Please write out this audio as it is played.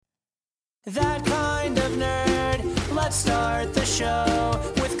That kind of nerd. Let's start the show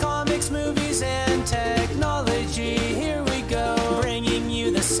with comics, movies, and technology. Here we go, bringing you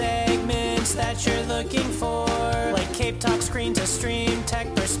the segments that you're looking for, like Cape Talk, Screen to Stream,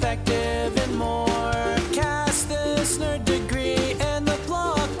 Tech Perspective, and more. Cast this nerd degree and the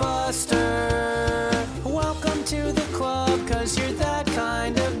blockbuster. Welcome to the club, 'cause you're that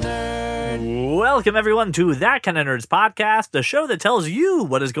kind of nerd. Welcome, everyone, to That Kind of Nerds podcast, the show that tells you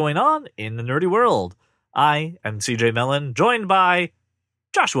what is going on in the nerdy world. I am CJ Mellon, joined by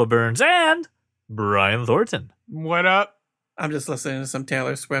Joshua Burns and Brian Thornton. What up? I'm just listening to some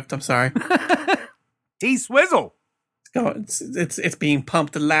Taylor Swift. I'm sorry. T-Swizzle. It's being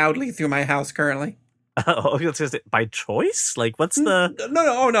pumped loudly through my house currently. Oh, by choice? Like, what's the...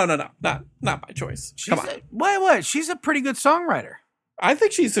 No. Not by choice. Come on. What? She's a pretty good songwriter. I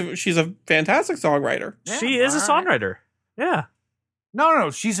think she's a fantastic songwriter. Yeah, she is a songwriter. Yeah. No,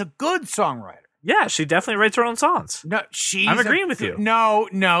 she's a good songwriter. Yeah, she definitely writes her own songs. No, I'm agreeing with you.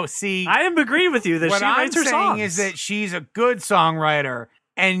 No, see. I am agreeing with you that she writes her songs. What I'm saying is that she's a good songwriter,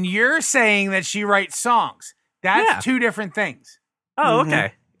 and you're saying that she writes songs. That's two different things. Oh,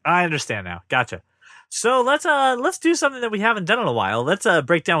 okay. I understand now. Gotcha. So let's do something that we haven't done in a while. Let's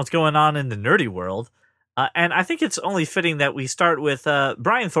break down what's going on in the nerdy world. And I think it's only fitting that we start with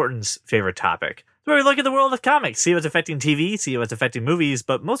Brian Thornton's favorite topic, where we look at the world of comics, see what's affecting TV, see what's affecting movies,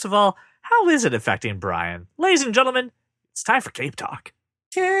 but most of all, how is it affecting Brian? Ladies and gentlemen, it's time for Cape Talk.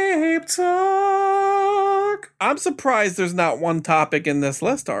 Cape Talk. I'm surprised there's not one topic in this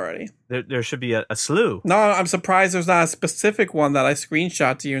list already. There should be a slew. No, I'm surprised there's not a specific one that I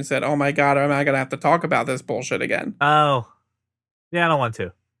screenshot to you and said, oh my God, am I going to have to talk about this bullshit again? Oh, yeah, I don't want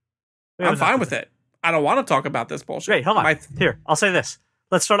to. I'm fine with it. I don't want to talk about this bullshit. Wait, hold on. Here, I'll say this.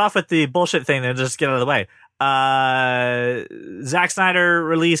 Let's start off with the bullshit thing and just get out of the way. Zack Snyder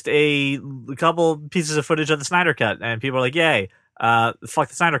released a couple pieces of footage of the Snyder Cut, and people are like, yay, fuck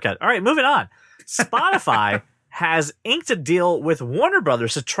the Snyder Cut. All right, moving on. Spotify has inked a deal with Warner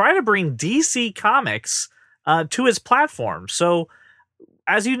Brothers to try to bring DC Comics to its platform. So,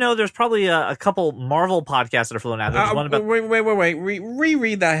 as you know, there's probably a couple Marvel podcasts that are floating out. There's one about... Wait.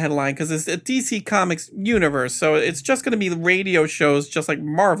 Reread that headline, because it's a DC Comics universe, so it's just going to be radio shows just like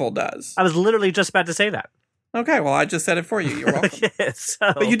Marvel does. I was literally just about to say that. Okay, well, I just said it for you. You're welcome.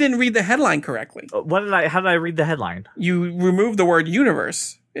 But you didn't read the headline correctly. How did I read the headline? You removed the word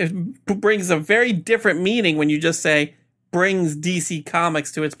universe. It brings a very different meaning when you just say brings DC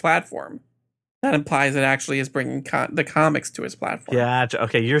Comics to its platform. That implies it actually is bringing the comics to its platform. Yeah.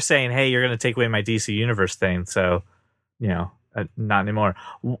 Okay. You're saying, hey, you're going to take away my DC Universe thing. So, not anymore.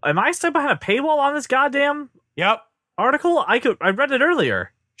 Am I stuck behind a paywall on this goddamn article? I read it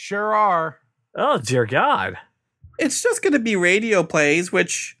earlier. Sure are. Oh, dear God. It's just going to be radio plays,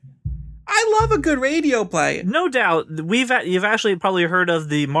 which I love a good radio play. No doubt. You've actually probably heard of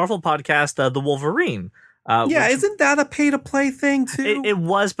the Marvel podcast, The Wolverine. Isn't that a pay-to-play thing, too? It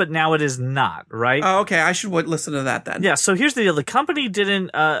was, but now it is not, right? Oh, okay. I should listen to that, then. Yeah, so here's the deal. The company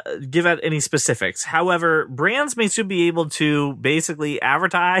didn't give out any specifics. However, brands may soon be able to basically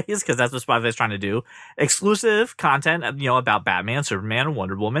advertise, because that's what Spotify is trying to do, exclusive content, about Batman, Superman, and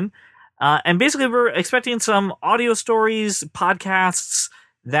Wonder Woman. And basically, we're expecting some audio stories, podcasts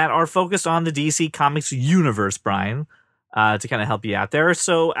that are focused on the DC Comics universe, Brian. To kind of help you out there.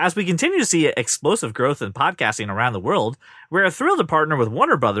 So as we continue to see explosive growth in podcasting around the world, we're thrilled to partner with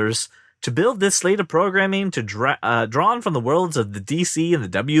Warner Brothers to build this slate of programming to drawn from the worlds of the DC and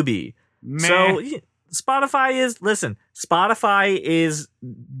the WB. So Spotify is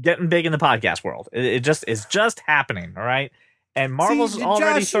getting big in the podcast world. It's just happening. All right. And Marvel's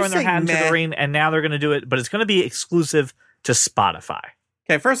already throwing their hat into the ring, and now they're going to do it, but it's going to be exclusive to Spotify.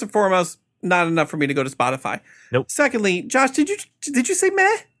 Okay. First and foremost, not enough for me to go to Spotify. Nope. Secondly, Josh, did you say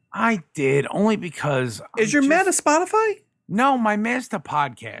meh? I did, only because... Is your meh to Spotify? No, my meh's to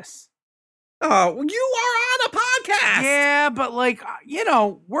podcasts. Oh, you are on a podcast! Yeah, but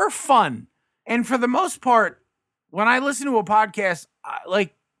we're fun. And for the most part, when I listen to a podcast,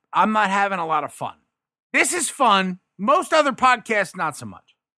 I'm not having a lot of fun. This is fun. Most other podcasts, not so much.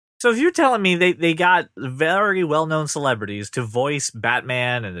 So if you're telling me they got very well-known celebrities to voice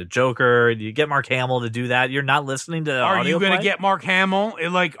Batman and the Joker, you get Mark Hamill to do that, you're not listening to the audio Are you going play? to get Mark Hamill?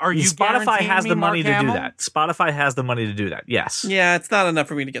 Are you Spotify has the money to do that. Spotify has the money to do that, yes. Yeah, it's not enough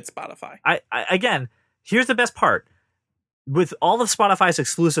for me to get Spotify. Again, here's the best part. With all of Spotify's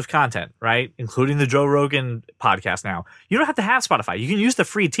exclusive content, right, including the Joe Rogan podcast now, you don't have to have Spotify. You can use the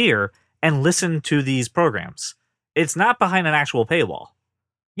free tier and listen to these programs. It's not behind an actual paywall.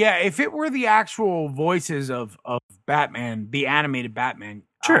 Yeah, if it were the actual voices of Batman, the animated Batman,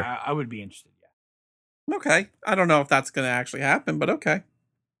 Sure. I would be interested. Yeah. Okay. I don't know if that's going to actually happen, but okay.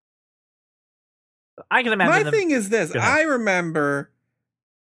 I can imagine. My thing is this. Go ahead. I remember,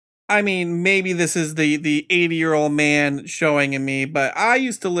 I mean, maybe this is the 80-year-old man showing in me, but I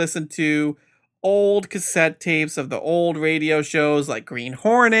used to listen to old cassette tapes of the old radio shows like Green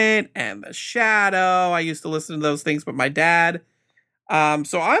Hornet and The Shadow. I used to listen to those things with my dad.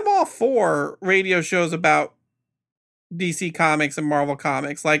 So I'm all for radio shows about DC Comics and Marvel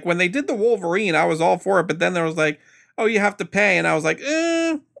Comics. Like when they did the Wolverine, I was all for it, but then there was like, oh, you have to pay, and I was like,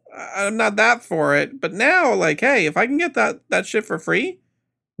 I'm not that for it. But now, like, hey, if I can get that shit for free,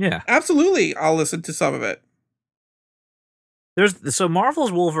 Yeah. absolutely, I'll listen to some of it. So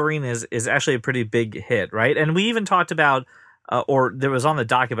Marvel's Wolverine is actually a pretty big hit, right? And we even talked about, or there was on the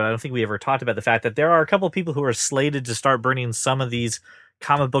docket, but I don't think we ever talked about the fact that there are a couple of people who are slated to start bringing some of these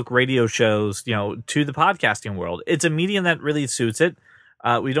comic book radio shows, to the podcasting world. It's a medium that really suits it.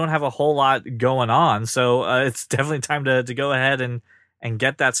 We don't have a whole lot going on, so it's definitely time to go ahead and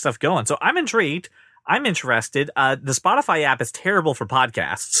get that stuff going. So I'm intrigued. I'm interested. The Spotify app is terrible for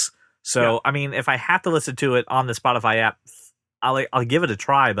podcasts. So, yeah. I mean, if I have to listen to it on the Spotify app, I'll give it a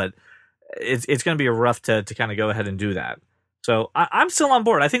try, but it's going to be rough to kind of go ahead and do that. So I'm still on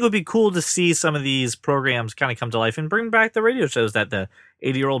board. I think it would be cool to see some of these programs kind of come to life and bring back the radio shows that the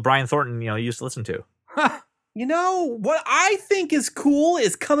 80-year-old Brian Thornton, used to listen to. What I think is cool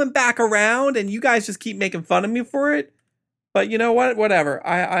is coming back around, and you guys just keep making fun of me for it. But you know what? Whatever.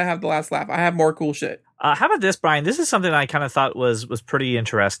 I have the last laugh. I have more cool shit. How about this, Brian? This is something I kind of thought was pretty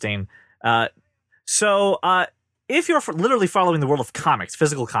interesting. So if you're literally following the world of comics,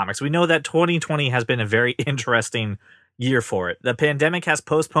 physical comics, we know that 2020 has been a very interesting year for it. The pandemic has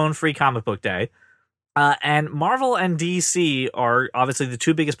postponed Free Comic Book Day. And Marvel and DC are obviously the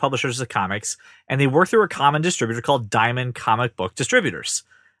two biggest publishers of comics, and they work through a common distributor called Diamond Comic Book Distributors.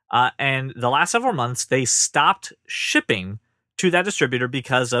 And the last several months, they stopped shipping to that distributor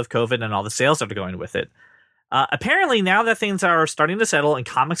because of COVID and all the sales that are going with it. Apparently, now that things are starting to settle and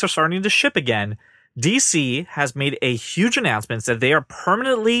comics are starting to ship again, DC has made a huge announcement that they are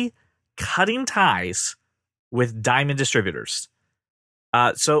permanently cutting ties with Diamond distributors.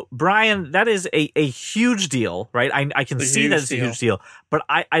 So, Brian, that is a huge deal, right? I can see that it's a huge deal, but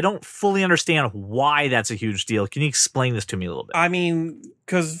I don't fully understand why that's a huge deal. Can you explain this to me a little bit? I mean,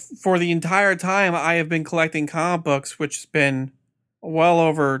 because for the entire time I have been collecting comic books, which has been well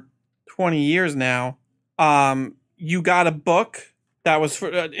over 20 years now, you got a book that was for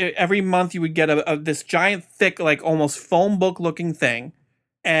every month you would get this giant, thick, like almost phone book looking thing.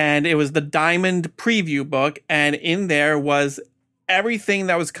 And it was the Diamond preview book. And in there was everything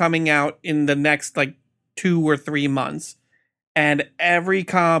that was coming out in the next like 2 or 3 months. And every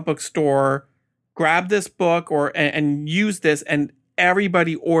comic book store grabbed this book and used this, and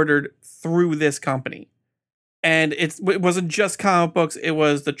everybody ordered through this company. And it wasn't just comic books. It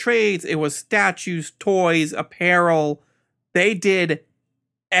was the trades. It was statues, toys, apparel. They did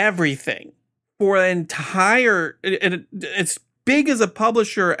everything for an entire, it's big as a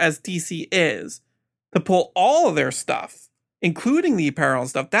publisher as DC is, to pull all of their stuff, including the apparel and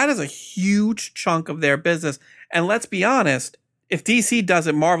stuff. That is a huge chunk of their business. And let's be honest, if DC does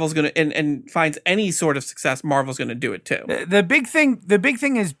it, Marvel's going to, and finds any sort of success, Marvel's going to do it too. The big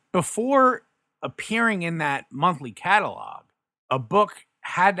thing is, before appearing in that monthly catalog, a book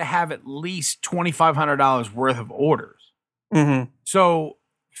had to have at least $2,500 worth of orders. Mm-hmm. So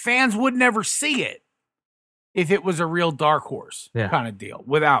fans would never see it if it was a real dark horse kind of deal.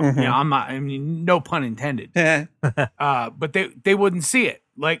 Without, no pun intended. But they wouldn't see it,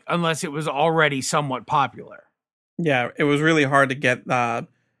 like, unless it was already somewhat popular. Yeah, it was really hard to get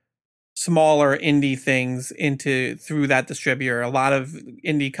smaller indie things through that distributor. A lot of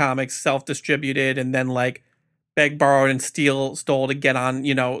indie comics self-distributed and then like beg, borrowed, and stole to get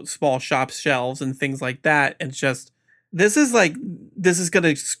on, small shop shelves and things like that. And just, this is going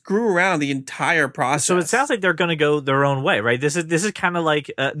to screw around the entire process. So it sounds like they're going to go their own way, right? This is kind of like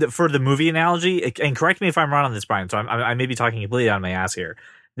for the movie analogy, and correct me if I'm wrong on this, Brian. So I may be talking completely out of my ass here.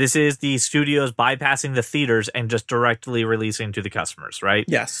 This is the studios bypassing the theaters and just directly releasing to the customers, right?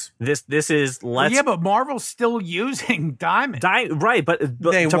 Yes. This is but Marvel's still using Diamond, right? But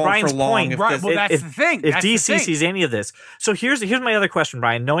they to won't Brian's for long. point, right? Well, that's the thing. If DC sees any of this, so here's my other question,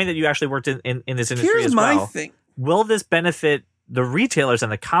 Brian. Knowing that you actually worked in this industry as well, thing. Will this benefit the retailers and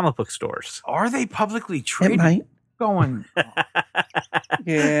the comic book stores? Are they publicly traded? It might. Going.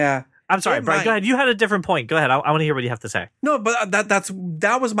 Yeah. I'm sorry, Brian. Go ahead. You had a different point. Go ahead. I want to hear what you have to say. No, but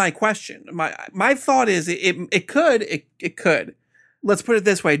that was my question. My thought is it could. Let's put it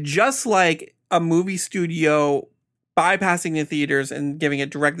this way: just like a movie studio bypassing the theaters and giving it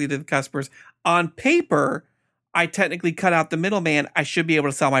directly to the customers. On paper, I technically cut out the middleman. I should be able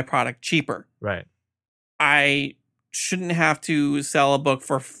to sell my product cheaper. Right. I shouldn't have to sell a book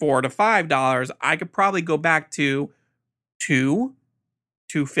for $4 to $5. I could probably go back to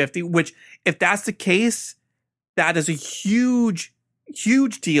 $2.50, which, if that's the case, that is a huge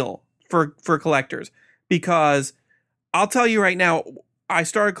deal for collectors. Because I'll tell you right now, I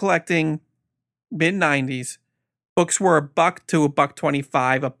started collecting mid-90s. Books were $1 to $1.25,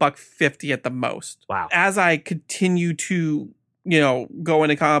 $1.50 at the most. Wow. As I continue to, go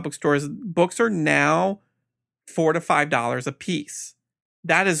into comic book stores, books are now $4 to $5 a piece.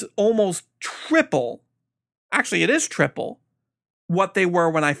 That is almost triple. Actually, it is triple what they were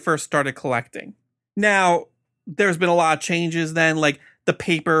when I first started collecting. Now, there's been a lot of changes then. Like, the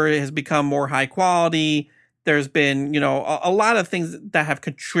paper has become more high quality. There's been, a lot of things that have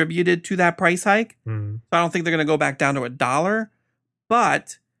contributed to that price hike. Mm. So I don't think they're going to go back down to $1.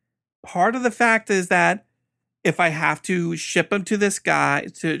 But part of the fact is that if I have to ship them to this guy,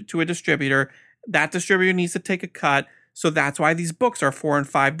 to a distributor, that distributor needs to take a cut. So that's why these books are $4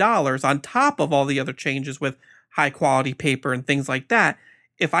 and $5 on top of all the other changes with high quality paper and things like that.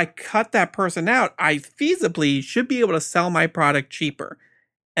 If I cut that person out, I feasibly should be able to sell my product cheaper.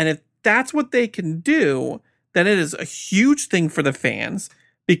 And if that's what they can do, then it is a huge thing for the fans,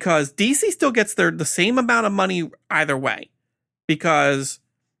 because DC still gets the same amount of money either way. Because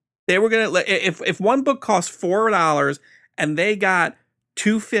they were going to, if one book costs $4 and they got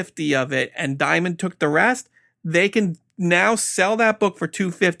 $2.50 of it and Diamond took the rest, they can now sell that book for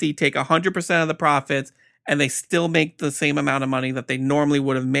 $2.50, take 100% of the profits, and they still make the same amount of money that they normally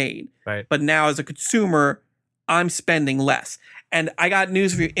would have made. Right. But now, as a consumer, I'm spending less. And I got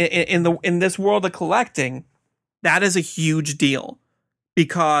news for you. In this world of collecting, that is a huge deal,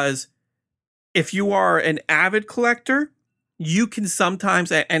 because if you are an avid collector, you can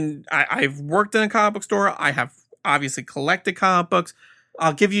sometimes, and I've worked in a comic book store. I have obviously collected comic books.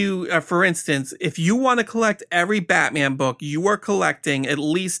 I'll give you, for instance, if you want to collect every Batman book, you are collecting at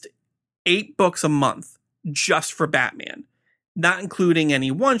least 8 books a month just for Batman, not including any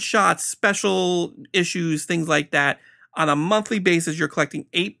one-shots, special issues, things like that. On a monthly basis, you're collecting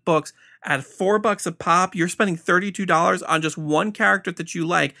 8 books at $4 a pop. You're spending $32 on just one character that you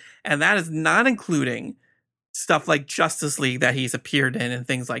like, and that is not including stuff like Justice League that he's appeared in and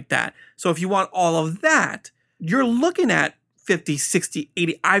things like that. So if you want all of that, you're looking at 50, 60,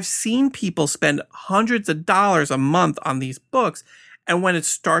 80. I've seen people spend hundreds of dollars a month on these books. And when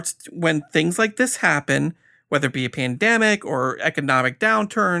things like this happen, whether it be a pandemic or economic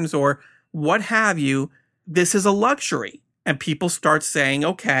downturns or what have you, this is a luxury. And people start saying,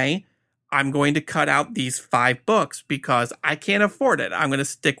 okay, I'm going to cut out these 5 books because I can't afford it. I'm going to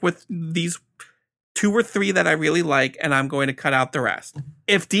stick with these 2 or 3 that I really like, and I'm going to cut out the rest.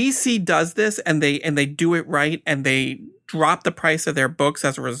 If DC does this and they do it right and they drop the price of their books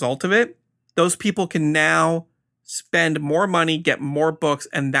as a result of it, those people can now spend more money, get more books,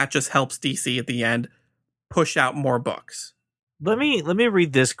 and that just helps DC at the end push out more books. Let me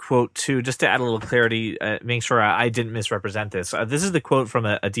read this quote too, just to add a little clarity, make sure I didn't misrepresent this. This is the quote from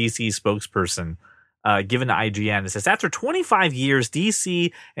a DC spokesperson given to IGN. It says, after 25 years,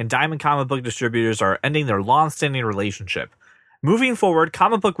 DC and Diamond comic book distributors are ending their long-standing relationship. Moving forward,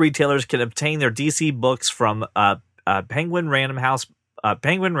 comic book retailers can obtain their DC books from Penguin Random House,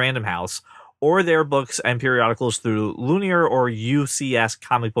 or their books and periodicals through Lunar or UCS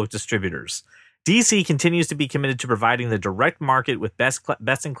comic book distributors. DC continues to be committed to providing the direct market with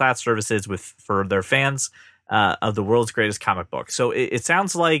best-in-class services for their fans of the world's greatest comic book. So it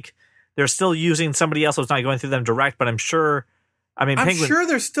sounds like they're still using somebody else who's not going through them direct, but I'm sure sure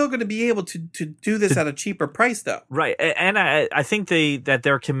they're still going to be able to do this at a cheaper price, though. Right. And I think that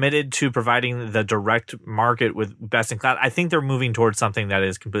they're committed to providing the direct market with best-in-class. I think they're moving towards something that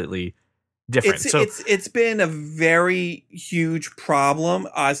is completely different. It's been a very huge problem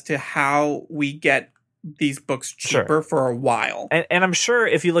as to how we get these books cheaper for a while. And I'm sure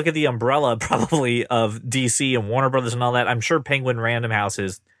if you look at the umbrella probably of DC and Warner Brothers and all that, I'm sure Penguin Random House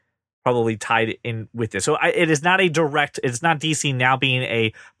is probably tied in with this. So it is not it's not DC now being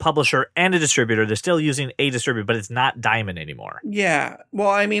a publisher and a distributor. They're still using a distributor, but it's not Diamond anymore. Yeah. Well,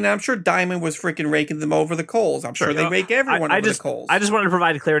 I mean, I'm sure Diamond was freaking raking them over the coals. I'm sure they rake everyone over the coals. I just wanted to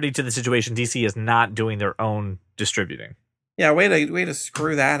provide clarity to the situation. DC is not doing their own distributing. Yeah, way to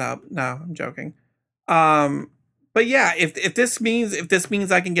screw that up. No, I'm joking. But yeah, if this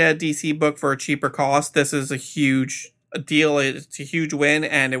means I can get a DC book for a cheaper cost, this is a huge deal. It's a huge win,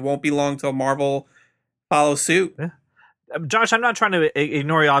 and it won't be long till Marvel follows suit. Yeah. Josh, I'm not trying to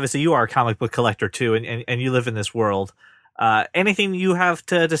ignore you. Obviously, you are a comic book collector too, and you live in this world. Anything you have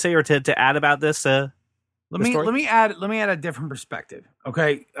to say or to add about this? Let me add a different perspective.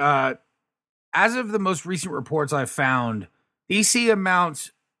 Okay, as of the most recent reports I've found, DC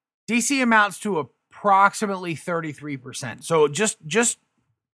amounts to approximately 33%. So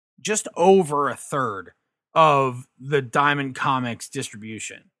just over a third of the Diamond Comics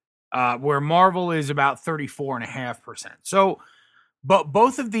distribution, where Marvel is about 34.5%. So, but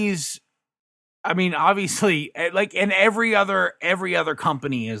both of these, I mean, obviously, like, and every other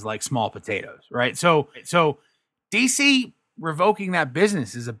company is like small potatoes, right? So DC revoking that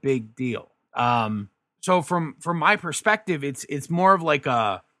business is a big deal. So from my perspective, it's more of like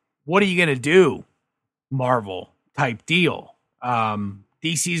a, what are you gonna do, Marvel type deal.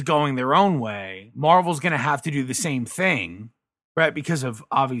 DC's going their own way. Marvel's gonna have to do the same thing, right? Because of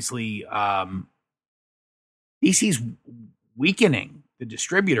obviously DC's weakening the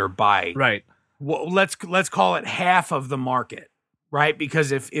distributor by right. Well, let's call it half of the market, right?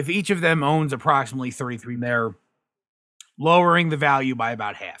 Because if each of them owns approximately 33, they're lowering the value by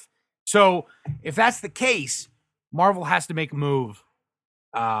about half. So if that's the case, Marvel has to make a move,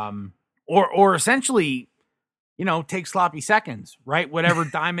 or essentially, take sloppy seconds, right? Whatever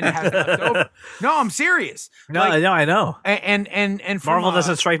Diamond has left over. No, I'm serious. No, I know. And Marvel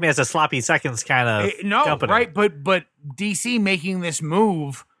doesn't strike me as a sloppy seconds kind of company. Right? But DC making this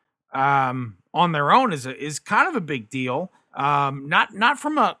move on their own is kind of a big deal. Not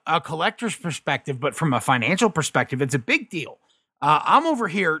from a collector's perspective, but from a financial perspective, it's a big deal. I'm over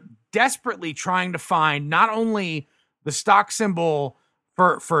here desperately trying to find not only the stock symbol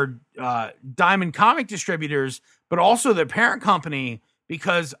for Diamond Comic Distributors, but also their parent company,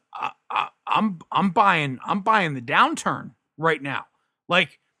 because I'm buying the downturn right now.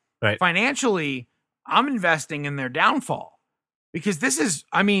 Like, financially, I'm investing in their downfall. Because this is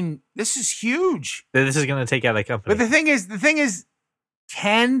huge. This is going to take out a company. But the thing is,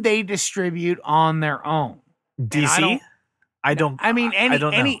 can they distribute on their own? DC? I don't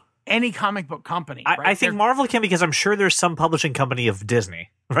know. Any comic book company. Right? I think Marvel can, because I'm sure there's some publishing company of Disney.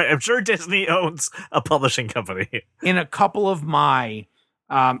 Right? I'm sure Disney owns a publishing company. In a couple of my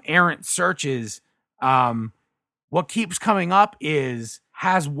errant searches, what keeps coming up is,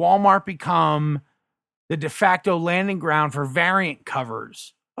 has Walmart become the de facto landing ground for variant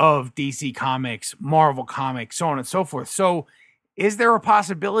covers of DC Comics, Marvel Comics, so on and so forth? So is there a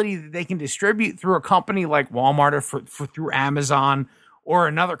possibility that they can distribute through a company like Walmart or through Amazon or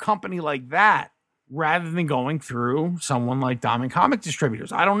another company like that, rather than going through someone like Diamond Comic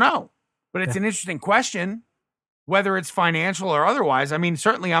Distributors? I don't know, but it's an interesting question, whether it's financial or otherwise. I mean,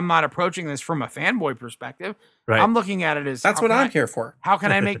 certainly I'm not approaching this from a fanboy perspective. Right. I'm looking at it as, that's what I'm here for. How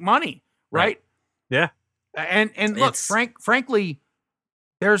can I make money? Right. Yeah. And look, frankly,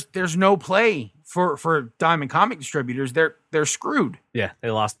 there's no play for Diamond Comic Distributors. They're screwed. Yeah, they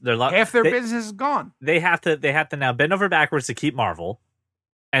lost. Half their business is gone. They have to now bend over backwards to keep Marvel,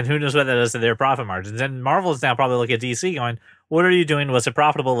 and who knows what that does to their profit margins. And Marvel is now probably looking at DC going, "What are you doing? Was it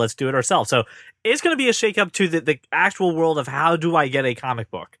profitable? Let's do it ourselves." So it's going to be a shakeup to the actual world of, how do I get a comic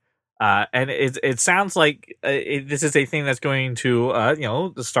book? And it sounds like this is a thing that's going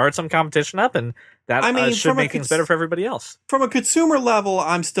to start some competition up, and that should make things better for everybody else. From a consumer level,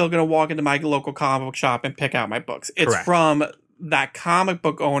 I'm still going to walk into my local comic book shop and pick out my books. It's Correct. From that comic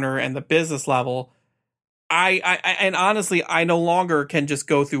book owner and the business level, and honestly, I no longer can just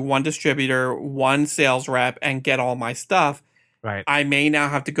go through one distributor, one sales rep, and get all my stuff. Right. I may now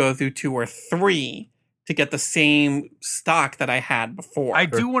have to go through 2 or 3 to get the same stock that I had before. I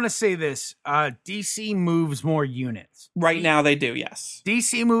do want to say this. DC moves more units. Right now they do, yes.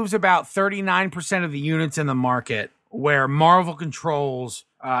 DC moves about 39% of the units in the market, where Marvel controls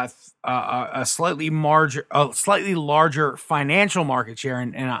a slightly larger financial market share,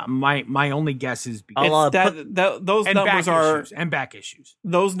 and my only guess is because those numbers are back issues.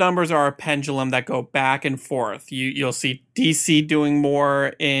 Those numbers are a pendulum that go back and forth. You'll see DC doing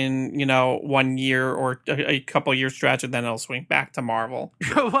more in 1 year or a couple year stretch, and then it'll swing back to Marvel.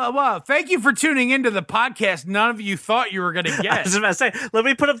 well, thank you for tuning into the podcast. None of you thought you were going to get. I was about to say, let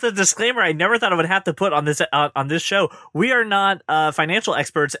me put up the disclaimer I never thought I would have to put on this show. We are not financial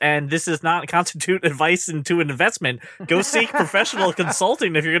experts, and this does not constitute advice into an investment. Go seek professional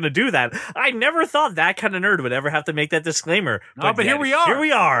consulting if you're going to do that. I never thought that kind of nerd would ever have to make that disclaimer. But here we are. Here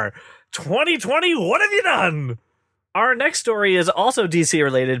we are. 2020, what have you done? Our next story is also DC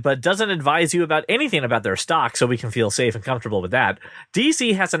related, but doesn't advise you about anything about their stock, so we can feel safe and comfortable with that.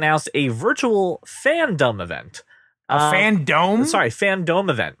 DC has announced a virtual fandom event. Fandom? Sorry, Fandom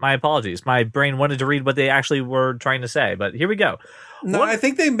event. My apologies. My brain wanted to read what they actually were trying to say, but here we go. No, I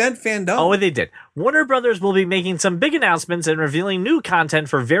think they meant fandom. Oh, they did. Warner Brothers will be making some big announcements and revealing new content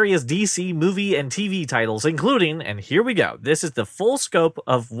for various DC movie and TV titles, including, and here we go, this is the full scope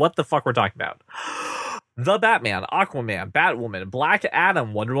of what the fuck we're talking about. The Batman, Aquaman, Batwoman, Black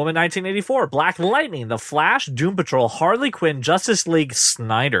Adam, Wonder Woman 1984, Black Lightning, The Flash, Doom Patrol, Harley Quinn, Justice League,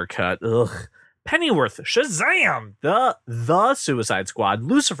 Snyder Cut, Pennyworth, Shazam, the Suicide Squad,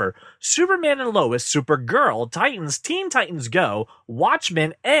 Lucifer, Superman and Lois, Supergirl, Titans, Teen Titans Go,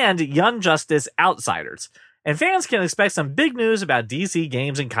 Watchmen, and Young Justice Outsiders. And fans can expect some big news about DC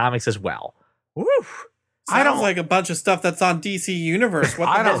games and comics as well. Woo! Sounds like a bunch of stuff that's on DC Universe. What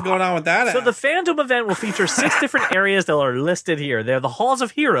the hell's going on with that? So the Fandom event will feature 6 different areas that are listed here. They're the Halls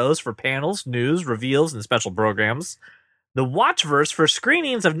of Heroes for panels, news, reveals, and special programs. The Watchverse for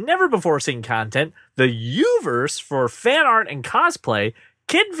screenings of never-before-seen content. The Uverse for fan art and cosplay.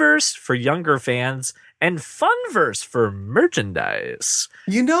 Kidverse for younger fans. And Funverse for merchandise.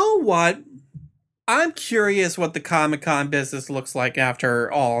 You know what? I'm curious what the Comic-Con business looks like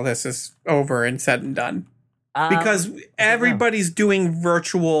after all this is over and said and done. Because everybody's doing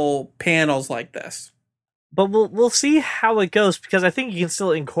virtual panels like this. But we'll see how it goes, because I think you can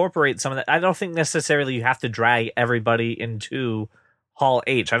still incorporate some of that. I don't think necessarily you have to drag everybody into Hall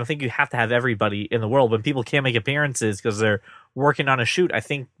H. I don't think you have to have everybody in the world. When people can't make appearances because they're working on a shoot, I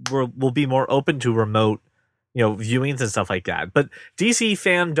think we'll be more open to remote, viewings and stuff like that. But DC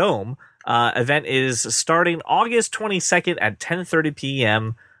Fandom event is starting August 22nd at 10:30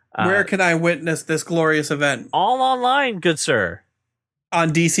 p.m. Where can I witness this glorious event? All online, good sir.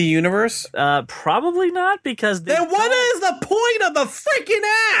 On DC Universe? Probably not, because then what is the point of the freaking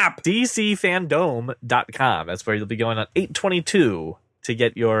app? DCFandom.com. That's where you'll be going on 8/22 to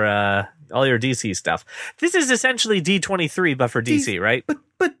get your all your DC stuff. This is essentially D23, but for DC, right?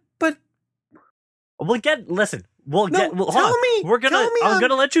 But we'll get. Listen, we'll no, get. Well, tell me. I'm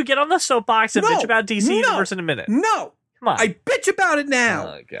gonna let you get on the soapbox and bitch about DC Universe in a minute. No, come on. I bitch about it now.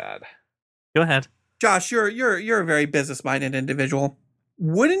 Oh God. Go ahead, Josh. You're a very business minded individual.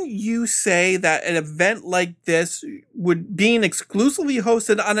 Wouldn't you say that an event like this being exclusively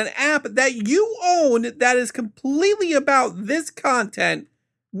hosted on an app that you own that is completely about this content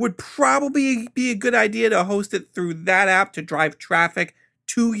would probably be a good idea to host it through that app to drive traffic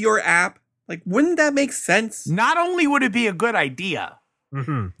to your app? Like, wouldn't that make sense? Not only would it be a good idea.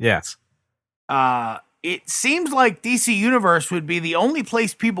 Mm-hmm. Yes. It seems like DC Universe would be the only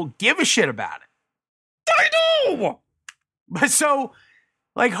place people give a shit about it. I know! But so...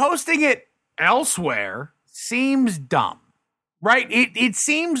 like, hosting it elsewhere seems dumb, right? It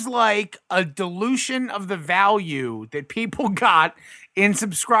seems like a dilution of the value that people got in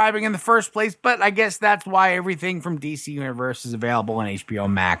subscribing in the first place, but I guess that's why everything from DC Universe is available on HBO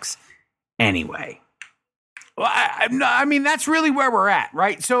Max anyway. Well, I mean, that's really where we're at,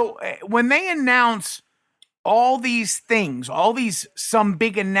 right? So when they announce all these things, some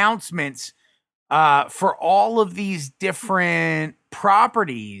big announcements for all of these different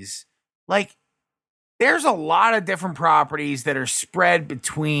properties, like, there's a lot of different properties that are spread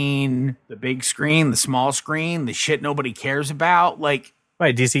between the big screen, the small screen, the shit nobody cares about. Like,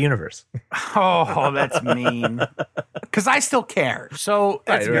 right, DC Universe. Oh, that's mean. Because I still care. So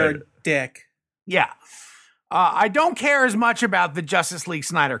that's you're a dick. Yeah. I don't care as much about the Justice League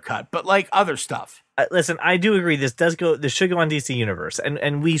Snyder Cut, but like other stuff. Listen, I do agree. This should go on DC Universe,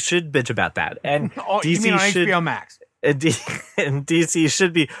 and we should bitch about that. And DC you mean on should, HBO Max? And DC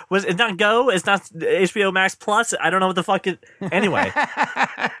should be. Was it not Go? It's not HBO Max Plus. I don't know what the fuck it. Anyway,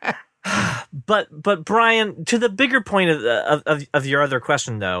 but Brian, to the bigger point of your other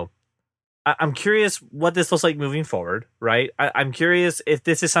question, though, I'm curious what this looks like moving forward. Right? I'm curious if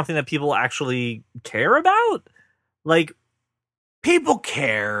this is something that people actually care about. Like, people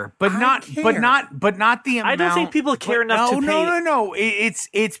care, but not the amount. I don't think people care enough to pay. No.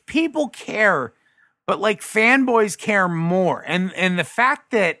 It's people care. But like, fanboys care more, and the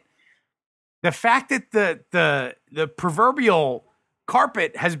fact that the proverbial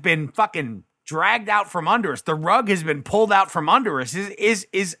carpet has been fucking dragged out from under us, the rug has been pulled out from under us,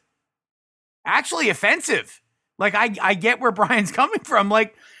 is actually offensive. Like, I get where Brian's coming from.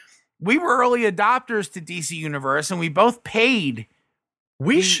 Like, we were early adopters to DC Universe, and we both paid.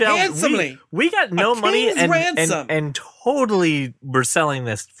 Handsomely. We got no money and totally were selling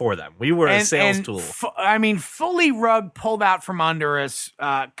this for them. We were a sales tool. Fully rug pulled out from under us,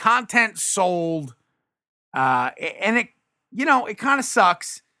 content sold, and it kind of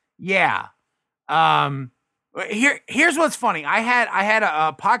sucks. Yeah. Here's what's funny. I had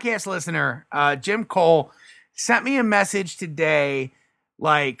a podcast listener, Jim Cole, sent me a message today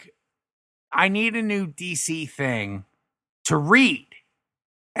like, I need a new DC thing to read.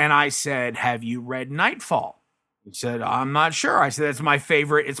 And I said, have you read Nightfall? He said, I'm not sure. I said, it's my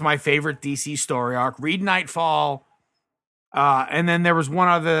favorite DC story arc. Read Nightfall. And then there was one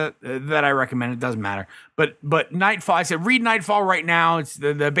other that I recommend. It doesn't matter. But Nightfall, I said, read Nightfall right now. It's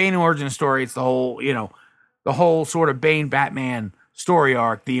the Bane origin story. It's the whole sort of Bane Batman story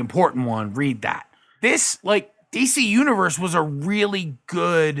arc, the important one. Read that. This, like, DC Universe was a really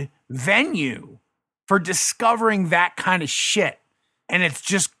good venue for discovering that kind of shit. And it's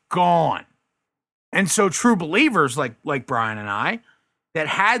just gone. And so true believers like Brian and I that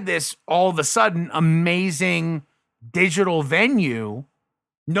had this all of a sudden amazing digital venue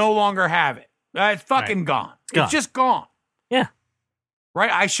no longer have it. It's fucking gone. It's just gone. Yeah.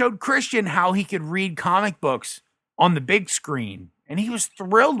 Right? I showed Christian how he could read comic books on the big screen, and he was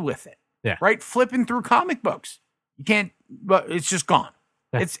thrilled with it. Yeah. Right? Flipping through comic books. You can't, but it's just gone.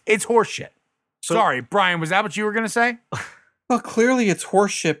 Yeah. It's horseshit. So, sorry, Brian, was that what you were going to say? Well, clearly it's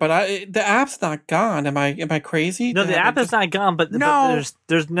horseshit, but the app's not gone. Am I crazy? No, the app is not gone, but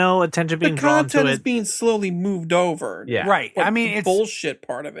there's no attention being the drawn to content it. is being slowly moved over. Yeah. Right. What I mean, the it's bullshit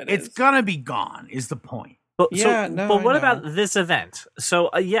part of it. It's gonna be gone. Is the point? But, Yeah, so, no, but I what know. about this event? So,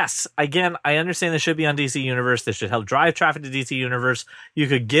 yes, again, I understand this should be on DC Universe. This should help drive traffic to DC Universe. You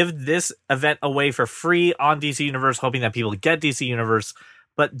could give this event away for free on DC Universe, hoping that people get DC Universe.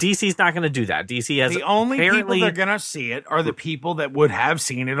 But DC's not going to do that. DC has The only people apparently... that are gonna see it are the people that would have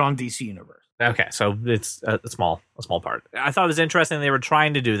seen it on DC Universe. Okay, so it's a small part. I thought it was interesting they were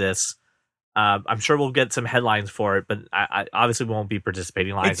trying to do this. I'm sure we'll get some headlines for it, but I obviously won't be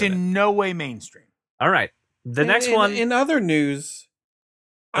participating live. It's in no way mainstream. All right. The next one. In other news,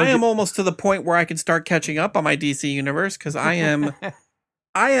 I am almost to the point where I can start catching up on my DC universe because I am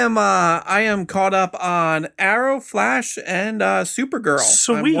caught up on Arrow, Flash, and Supergirl.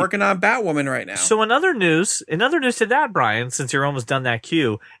 Sweet. I'm working on Batwoman right now. So in other news to that, Brian, since you're almost done that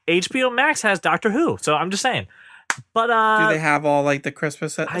queue, HBO Max has Doctor Who. So I'm just saying. But do they have all like the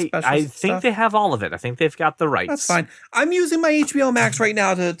Christmas specials? I think stuff? they have all of it. I think they've got the rights. That's fine. I'm using my HBO Max right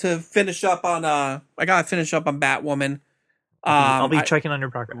now to finish up on I gotta finish up on Batwoman. I'll be checking on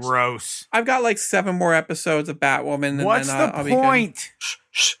your progress. Gross. I've got like 7 more episodes of Batwoman. And What's then, the I'll be good. point?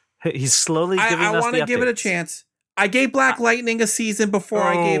 Shh. He's slowly giving us the I want to give it a updates. chance. I gave Black Lightning a season before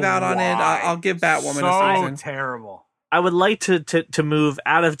I gave out on it. why? I'll give Batwoman So a season. terrible. I would like to move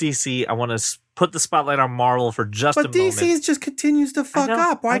out of DC. I want to put the spotlight on Marvel for just a But moment. DC just continues to fuck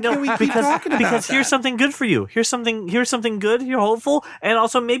up. Why can't we keep talking about because that? here's something good for you. Here's something good. You're hopeful, and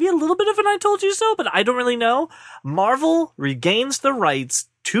also maybe a little bit of an "I told you so," but I don't really know. Marvel regains the rights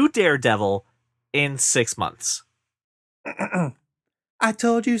to Daredevil in 6 months. I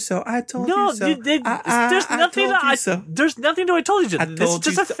told you so. I told No, you so. there's I nothing. told you so. There's nothing to I told you so. I This is told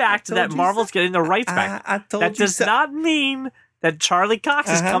just you a so. fact I that told you Marvel's so. getting the rights back. I told That you does so. not mean that Charlie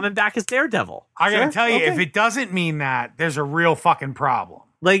Cox is coming back as Daredevil. I gotta Sure, tell you, okay. if it doesn't mean that, there's a real fucking problem.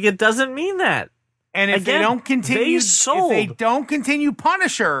 Like, it doesn't mean that. And if Again, they don't continue, they sold.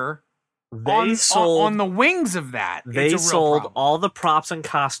 Punisher They sold on the wings of that, They it's a real sold problem. all the props and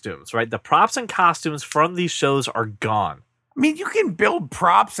costumes, right? The props and costumes from these shows are gone. I mean, you can build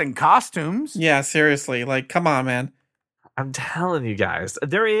props and costumes. Yeah, seriously. Like, come on, man. I'm telling you guys,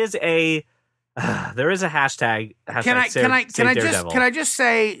 there is a hashtag. Can I just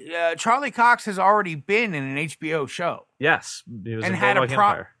say, Charlie Cox has already been in an HBO show Yes, he was and in had Boardwalk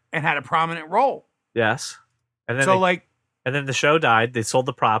Empire. and had a prominent role. Yes, and then So and then the show died. They sold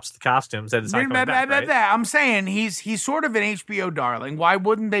the props, the costumes, and it's not coming back, right? I'm saying he's sort of an HBO darling. Why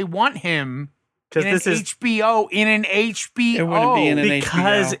wouldn't they want him in an HBO? It wouldn't be in an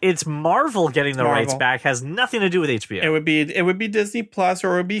Because HBO. it's Marvel getting the rights Marvel. back has nothing to do with HBO. It would be Disney Plus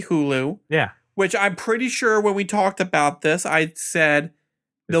or it would be Hulu. Yeah. Which I'm pretty sure when we talked about this, I said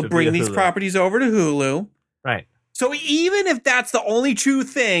they'll would be bring a these Hulu. properties over to Hulu. Right. So even if that's the only true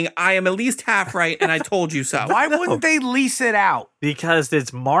thing, I am at least half right, and I told you so. Why wouldn't they lease it out? Because it's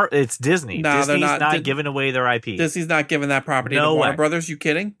Disney. No, they're Disney's not. giving away their IP. Disney's not giving that property No to Warner way. Brothers. You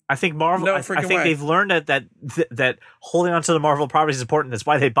kidding? I think Marvel. No I freaking think way. they've learned that holding on to the Marvel properties is important. That's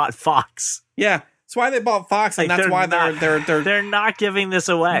why they bought Fox. Yeah, that's why they bought Fox, and Like, that's why they're not giving this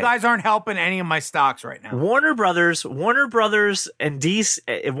away. You guys aren't helping any of my stocks right now. Warner Brothers, and DC.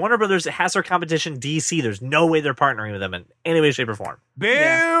 If Warner Brothers has their competition, DC. There's no way they're partnering with them in any way, shape, or form.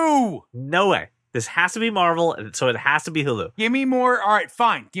 Boo! No way. This has to be Marvel, so it has to be Hulu. Give me more. All right,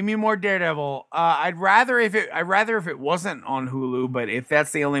 fine. Give me more Daredevil. I'd rather if it wasn't on Hulu, but if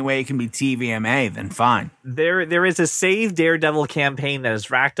that's the only way it can be TVMA, then fine. There is a Save Daredevil campaign that has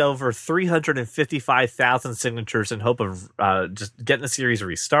racked over 355,000 signatures in hope of just getting the series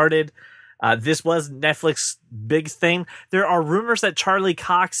restarted. This was Netflix's big thing. There are rumors that Charlie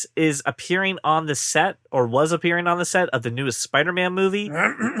Cox is appearing on the set or was appearing on the set of the newest Spider-Man movie,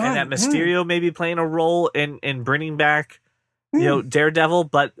 and that Mysterio may be playing a role in bringing back, Daredevil.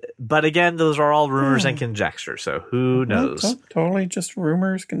 But again, those are all rumors and conjecture. So who knows? Totally just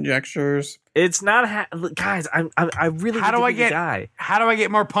rumors, conjectures. It's not, guys. I really. How do I get? Guy. How do I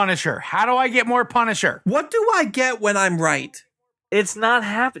get more Punisher? How do I get more Punisher? What do I get when I'm right? It's not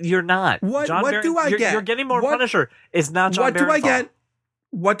happening. You're not. What do I get? You're getting more Punisher. It's not John What do I Barenthal. get?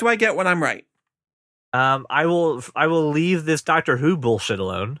 What do I get when I'm right? I will leave this Doctor Who bullshit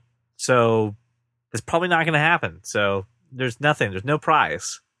alone. So it's probably not going to happen. So there's nothing. There's no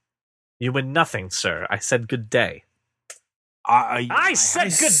prize. You win nothing, sir. I said good day. I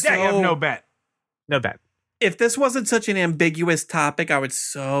said good day. I have no bet. No bet. If this wasn't such an ambiguous topic, I would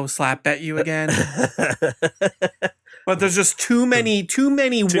so slap bet you again. But there's just too many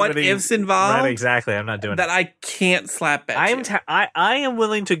what ifs involved. Right, exactly. I'm not doing that. I can't slap bet. I am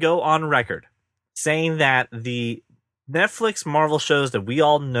willing to go on record saying that the Netflix Marvel shows that we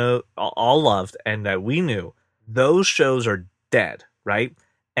all know, all loved, and that we knew, those shows are dead, right?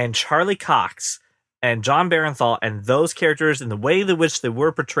 And Charlie Cox and John Barenthal and those characters and the way in which they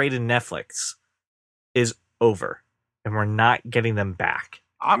were portrayed in Netflix is over, and we're not getting them back.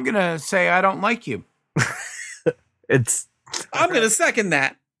 I'm gonna say I don't like you. I'm going to second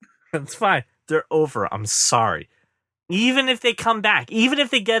that. It's fine. They're over. I'm sorry. Even if they come back, even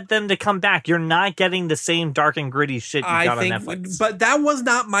if they get them to come back, you're not getting the same dark and gritty shit you got on Netflix. But that was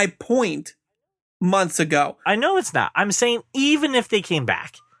not my point months ago. I know it's not. I'm saying even if they came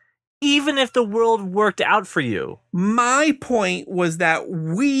back, even if the world worked out for you. My point was that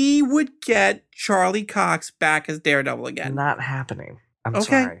we would get Charlie Cox back as Daredevil again. Not happening. I'm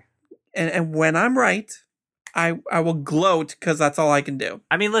sorry. And when I'm right, I will gloat because that's all I can do.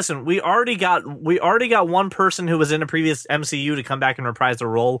 I mean, listen, we already got one person who was in a previous MCU to come back and reprise the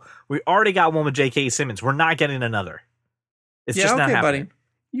role. We already got one with J.K. Simmons. We're not getting another. It's just not happening. Buddy.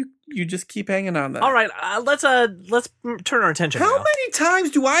 You just keep hanging on that. All right, let's turn our attention. How now. many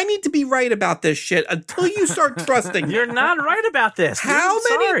times do I need to be right about this shit until you start trusting? You're not right about this. How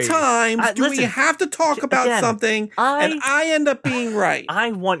many times do we have to talk about something and I end up being right?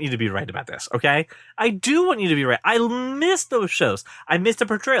 I want you to be right about this, okay? I do want you to be right. I miss those shows. I miss the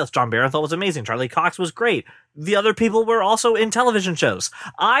portrayals. John Barenthal was amazing. Charlie Cox was great. The other people were also in television shows.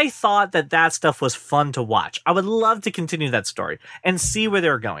 I thought that stuff was fun to watch. I would love to continue that story and see where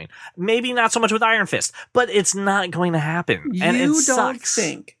they're going. Maybe not so much with Iron Fist, but it's not going to happen. And it sucks.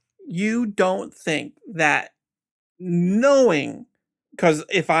 You don't think that knowing, because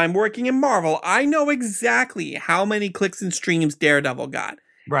if I'm working in Marvel, I know exactly how many clicks and streams Daredevil got.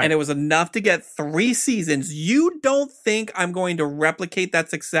 Right. And it was enough to get 3 seasons. You don't think I'm going to replicate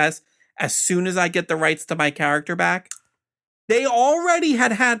that success as soon as I get the rights to my character back? They already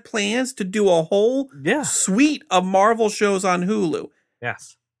had plans to do a whole suite of Marvel shows on Hulu.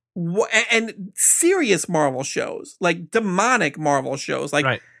 Yes. And serious Marvel shows, like demonic Marvel shows.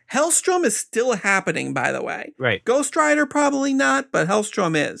 Like Hellstrom is still happening, by the way. Right. Ghost Rider probably not, but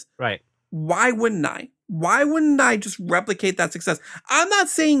Hellstrom is. Right. Why wouldn't I? Why wouldn't I just replicate that success? I'm not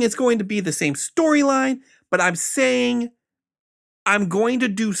saying it's going to be the same storyline, but I'm saying I'm going to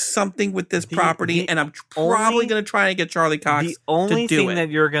do something with this property, and I'm probably going to try and get Charlie Cox to do it. The only thing that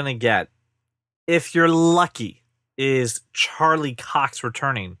you're going to get, if you're lucky, is Charlie Cox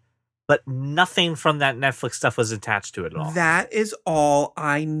returning, but nothing from that Netflix stuff was attached to it at all. That is all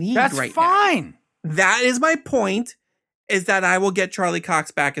I need right now. That's fine. That is my point, is that I will get Charlie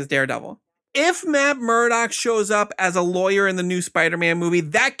Cox back as Daredevil. If Matt Murdock shows up as a lawyer in the new Spider-Man movie,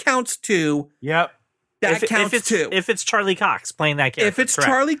 that counts too. Yep. That counts too. If it's Charlie Cox playing that character. If it's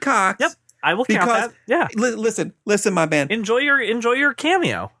Charlie Cox. Yep. I will count that. Yeah. Listen, my man. Enjoy your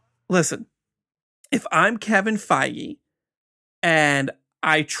cameo. Listen. If I'm Kevin Feige and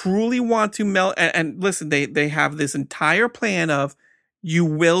I truly want to melt, and listen, they have this entire plan of you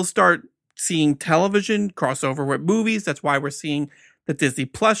will start seeing television crossover with movies. That's why we're seeing the Disney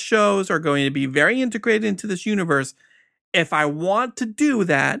Plus shows are going to be very integrated into this universe. If I want to do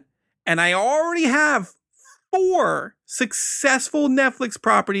that, and I already have 4 successful Netflix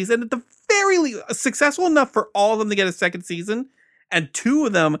properties, and at the very least, successful enough for all of them to get a second season, and 2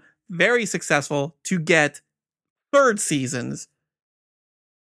 of them very successful to get 3rd seasons.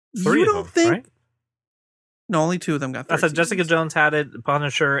 3 you don't them, think right? No, only 2 of them got I 3rd thought Jessica seasons. Jones had it,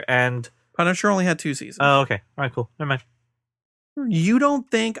 Punisher, and Punisher only had 2 seasons. oh, okay, all right, cool, never mind. You don't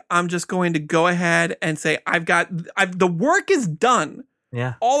think I'm just going to go ahead and say the work is done.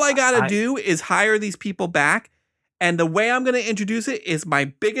 Yeah, All I got to do is hire these people back. And the way I'm going to introduce it is my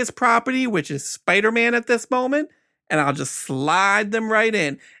biggest property, which is Spider-Man at this moment. And I'll just slide them right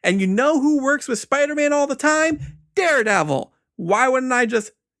in. And you know who works with Spider-Man all the time? Daredevil. Why wouldn't I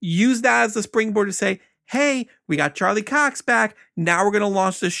just use that as the springboard to say, hey, we got Charlie Cox back. Now we're going to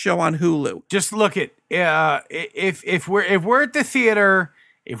launch this show on Hulu. Just look at if we're at the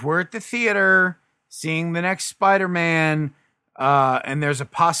theater, seeing the next Spider-Man, and there's a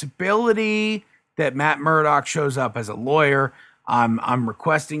possibility that Matt Murdock shows up as a lawyer, I'm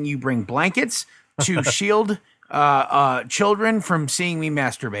requesting you bring blankets to shield children from seeing me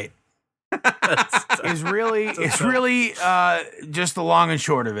masturbate. Is really just the long and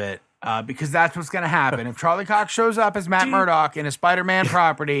short of it. Because that's what's going to happen. If Charlie Cox shows up as Matt Murdock in a Spider-Man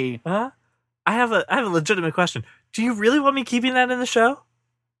property. I have a legitimate question. Do you really want me keeping that in the show?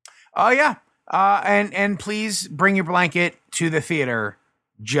 Oh, yeah. And please bring your blanket to the theater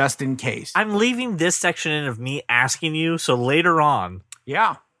just in case. I'm leaving this section in of me asking you, so later on.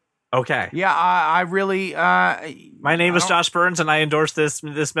 Yeah. Okay. Yeah, I really... My name is Josh Burns, and I endorse this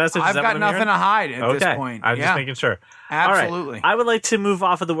message. I've got nothing to hide at this point. I'm just making sure. Absolutely. All right. I would like to move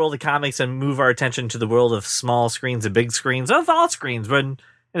off of the world of comics and move our attention to the world of small screens and big screens, of all screens, but in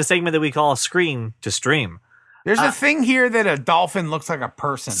a segment that we call Screen to Stream. There's a thing here that a dolphin looks like a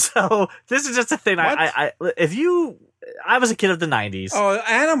person. So this is just a thing. I was a kid of the 90s. Oh,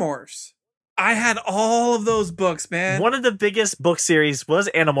 Animorphs. I had all of those books, man. One of the biggest book series was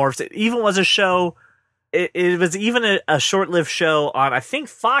Animorphs. It even was a show. It was even a short-lived show on, I think,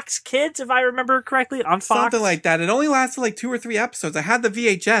 Fox Kids, if I remember correctly, on Fox. Something like that. It only lasted like 2 or 3 episodes. I had the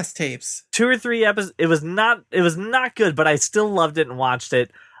VHS tapes. 2 or 3 episodes. It was not good, but I still loved it and watched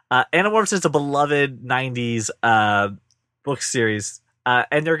it. Animorphs is a beloved 90s book series,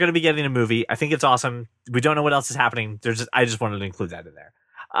 and they're going to be getting a movie. I think it's awesome. We don't know what else is happening. I just wanted to include that in there.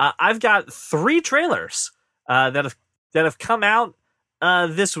 I've got 3 trailers that have come out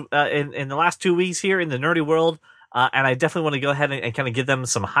in the last 2 weeks here in the nerdy world, and I definitely want to go ahead and kind of give them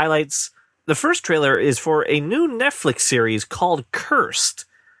some highlights. The first trailer is for a new Netflix series called Cursed,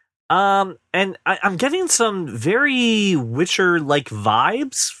 and I'm getting some very Witcher-like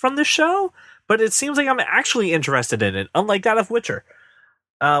vibes from the show, but it seems like I'm actually interested in it, unlike that of Witcher.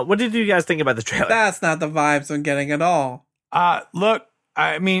 What did you guys think about the trailer? That's not the vibes I'm getting at all. Look,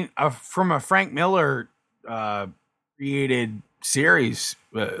 I mean, from a Frank Miller created series,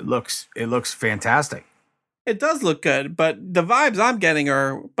 it looks fantastic. It does look good, but the vibes I'm getting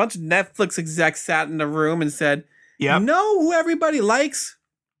are a bunch of Netflix execs sat in a room and said, Yep. You know who everybody likes?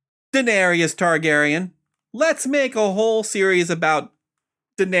 Daenerys Targaryen. Let's make a whole series about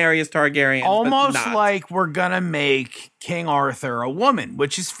Daenerys Targaryen. Almost but not. like we're gonna make King Arthur a woman,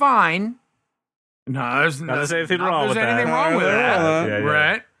 which is fine. No, there's anything wrong with that. anything wrong with that,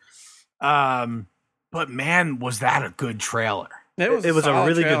 Yeah. right? But man, was that a good trailer? It was a solid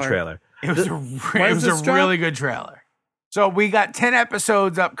really good trailer. It was a really good trailer. So we got 10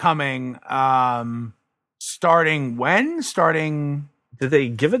 episodes upcoming. Starting when? Did they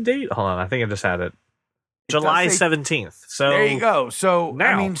give a date? Hold on, I think I just had it. July 17th. So there you go. So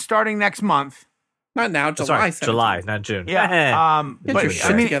now. I mean, starting next month. Not now, July. Sorry, July, not June. Yeah. Get But your I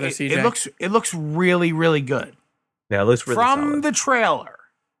shit mean, together, CJ. it looks really, really good. Yeah, it looks really From solid. the trailer.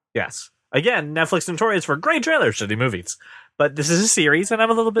 Yes. Again, Netflix notorious for great trailers, shitty movies. But this is a series, and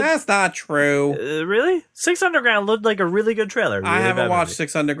I'm a little bit... That's not true. Really? Six Underground looked like a really good trailer. Really I haven't bad watched movie.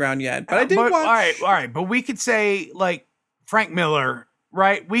 Six Underground yet, but I did watch... All right. But we could say, like, Frank Miller,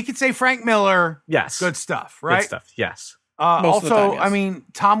 right? We could say Frank Miller. Yes. Good stuff, right? Good stuff, yes. Most of the Also, time, yes. I mean,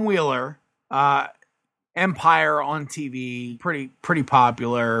 Tom Wheeler, Empire on TV, pretty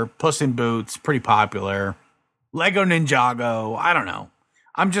popular. Puss in Boots, pretty popular. Lego Ninjago, I don't know.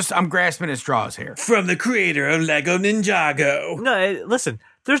 I'm grasping at straws here. From the creator of Lego Ninjago. No, listen.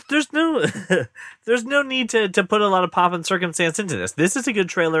 There's no there's no need to put a lot of pomp and circumstance into this. This is a good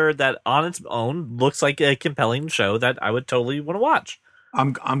trailer that on its own looks like a compelling show that I would totally want to watch.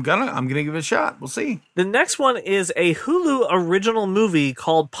 I'm gonna give it a shot. We'll see. The next one is a Hulu original movie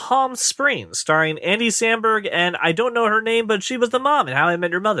called Palm Springs, starring Andy Samberg and I don't know her name, but she was the mom in How I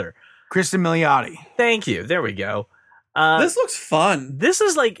Met Your Mother. Kristen Milioti. Thank you. There we go. This looks fun. This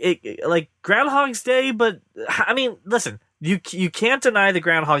is like Groundhog's Day, but I mean, listen, you can't deny the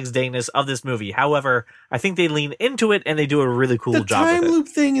Groundhog's Dayness of this movie. However, I think they lean into it and they do a really cool The job time with it. loop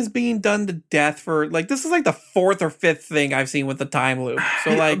thing is being done to death for like this is like the 4th or 5th thing I've seen with the time loop.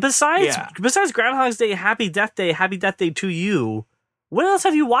 So like besides Groundhog's Day, Happy Death Day 2 You, what else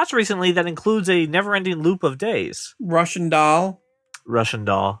have you watched recently that includes a never-ending loop of days? Russian Doll. Russian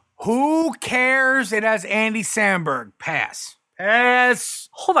Doll. Who cares? It has Andy Samberg. Pass.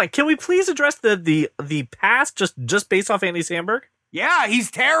 Hold on, can we please address the past just based off Andy Samberg? Yeah,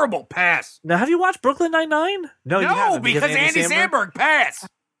 he's terrible. Pass. Now, have you watched Brooklyn Nine-Nine? No, you haven't, because Andy Samberg. Pass.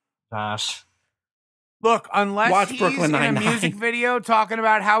 Gosh. Look, unless Watch he's Brooklyn in a Nine-Nine. music video talking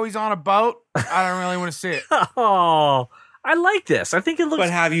about how he's on a boat, I don't really want to see it. Oh, I like this. I think it looks... But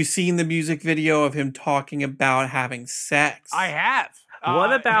have you seen the music video of him talking about having sex? I have.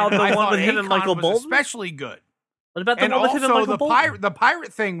 What about and the I one thought with him and Akon Michael was Bolton? especially good. What about the And one with him and also Michael Bolton? the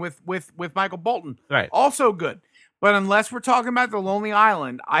pirate thing with Michael Bolton. Right. Also good. But unless we're talking about The Lonely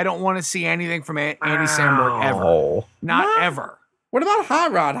Island, I don't want to see anything from Andy Samberg ever. Oh. Not ever. What about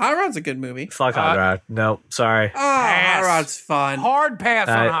Hot Rod? Hot Rod's a good movie. Fuck Hot Rod. No, sorry. Oh, Hot Rod's fun. Hard pass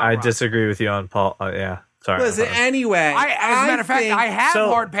on Hot I Rod. disagree with you on Paul. Yeah, sorry. Listen, anyway. As a matter of fact, I have So-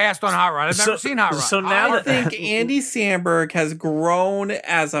 hard passed on Hot Rod. I've never seen Hot Rod. So now I think Andy Samberg has grown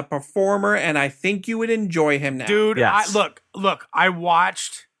as a performer, and I think you would enjoy him now. Dude, Yes. look, I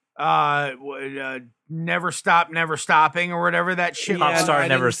watched Never Stopping or whatever that shit Yeah, Pop was. Star I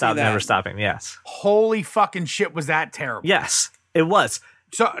Never didn't see Stop, that. Never Stopping. Yes. Holy fucking shit, was that terrible. Yes, it was.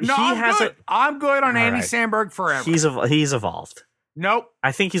 So, no, He I'm has good. I'm good on All Andy right. Samberg forever. He's evolved. Nope.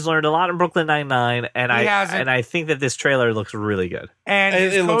 I think he's learned a lot in Brooklyn Nine-Nine, and He hasn't. I think that this trailer looks really good. And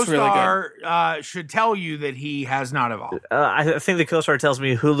his It looks really co-star should tell you that he has not evolved. I think the co-star tells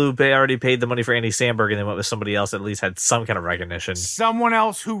me Hulu already paid the money for Andy Samberg, and they went with somebody else that at least had some kind of recognition. Someone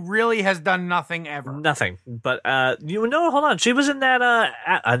else who really has done nothing ever. Nothing, but hold on. She was in that.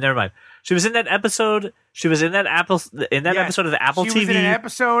 Never mind. She was in that episode. She was in that Yes. episode of the Apple She TV. was in an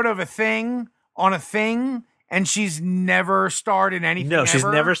episode of a thing on a thing, and she's never starred in anything. No, she's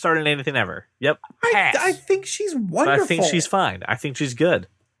ever. never started anything ever. Yep, Pass. I think she's but wonderful. I think she's fine. I think she's good.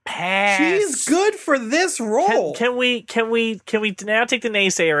 Pass. She's good for this role. Can we now take the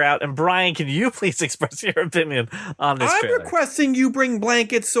naysayer out? And Brian, can you please express your opinion on this I'm trailer? requesting you bring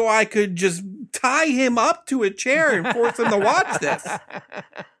blankets so I could just tie him up to a chair and force him to watch this.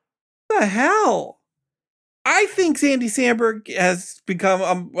 What the hell? I think Andy Samberg has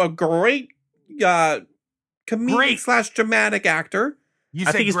become a great comedic / dramatic actor. You I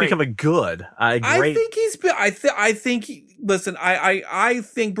said think he's great. become a good, great. I think he's been. I think. Listen, I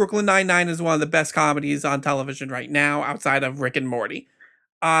think Brooklyn Nine-Nine is one of the best comedies on television right now, outside of Rick and Morty.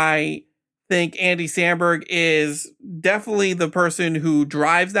 I think Andy Samberg is definitely the person who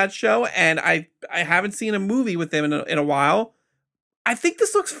drives that show, and I haven't seen a movie with him in a while. I think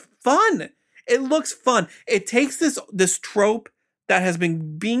this looks fun. It looks fun. It takes this trope that has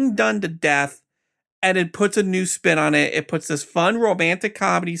been being done to death, and it puts a new spin on it. It puts this fun romantic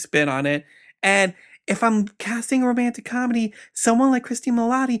comedy spin on it. And if I'm casting a romantic comedy, someone like Christine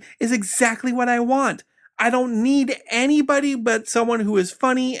Milioti is exactly what I want. I don't need anybody but someone who is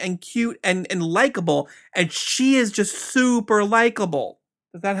funny and cute and likable. And she is just super likable.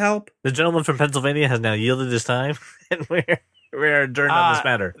 Does that help? The gentleman from Pennsylvania has now yielded his time, and we're adjourned on this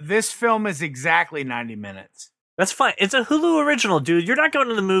matter. This film is exactly 90 minutes. That's fine. It's a Hulu original, dude. You're not going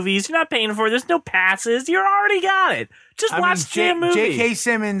to the movies. You're not paying for it. There's no passes. You already got it. Just watch the damn movie. J.K.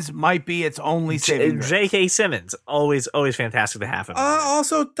 Simmons might be its only saving grace. J.K. Simmons, always fantastic to have him.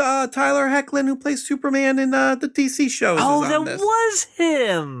 Also, Tyler Hoechlin, who plays Superman in the DC shows. Oh, is on that this. was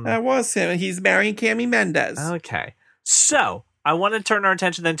him. That was him. He's marrying Cami Mendez. Okay. So, I want to turn our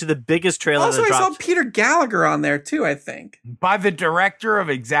attention then to the biggest trailer Also, that I saw dropped. Peter Gallagher on there too, I think. By the director of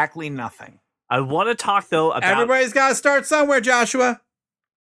Exactly Nothing. I want to talk, though, about... Everybody's got to start somewhere, Joshua.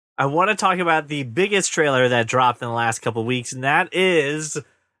 I want to talk about the biggest trailer that dropped in the last couple weeks, and that is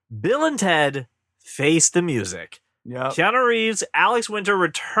Bill and Ted Face the Music. Yep. Keanu Reeves, Alex Winter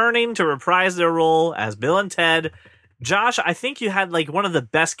returning to reprise their role as Bill and Ted. Josh, I think you had like one of the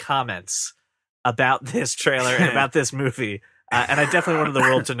best comments about this trailer and about this movie, and I definitely wanted the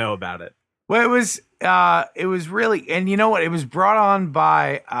world to know about it. Well, it was really, and you know what? It was brought on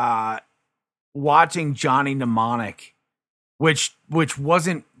by watching Johnny Mnemonic, which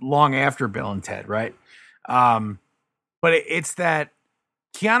wasn't long after Bill and Ted, right? But it's that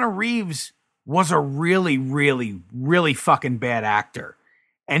Keanu Reeves was a really, really, really fucking bad actor,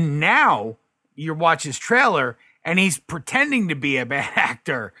 and now you watch his trailer, and he's pretending to be a bad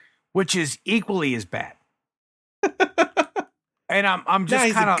actor, which is equally as bad. And I'm just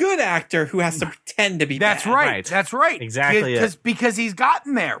He's kind a of good actor who has to pretend pretend to be That's bad. right. Right. That's right. Exactly Because he's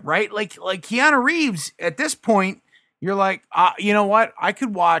gotten there, right? Like Keanu Reeves at this point, you're like, you know what? I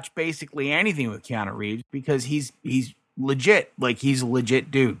could watch basically anything with Keanu Reeves because he's legit. Like he's a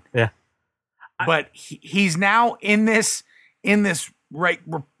legit dude. Yeah. But he's now in this right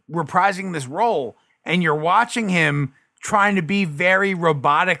reprising this role, and you're watching him trying to be very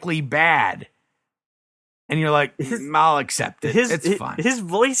robotically bad. And you're like, I'll accept it. It's fine. His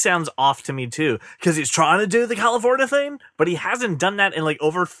voice sounds off to me too, because he's trying to do the California thing, but he hasn't done that in like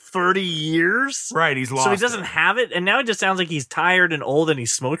over 30 years. Right, he's lost. So he doesn't have it, and now it just sounds like he's tired and old, and he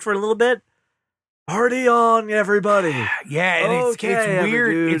smoked for a little bit. Party on, everybody! Yeah, and it's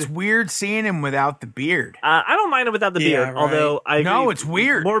weird. dude. It's weird seeing him without the beard. I don't mind it without the beard, right. although I agree, No, it's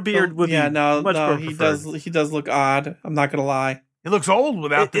weird. More beard would be much more he preferred. he does look odd. I'm not gonna lie. He looks old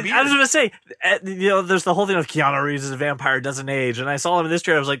without the beard. I was going to say, there's the whole thing of Keanu Reeves as a vampire doesn't age, and I saw him in this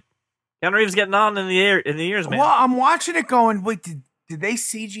trailer. I was like, Keanu Reeves getting on in the years, man. Well, I'm watching it going, wait, did they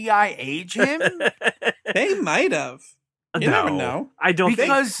CGI age him? They might have. You never know. I don't think.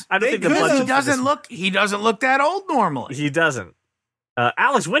 Because I don't think the because budget he for doesn't look that old normally. He doesn't.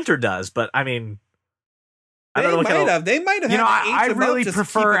 Alex Winter does, but I mean, I don't know what kind of. They might have. You know, had to age I him up really just to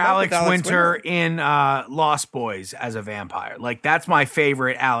prefer keep him up with Alex Winter in Lost Boys as a vampire. Like that's my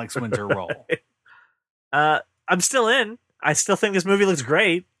favorite Alex Winter role. I'm still in. I still think this movie looks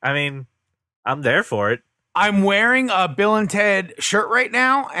great. I mean, I'm there for it. I'm wearing a Bill and Ted shirt right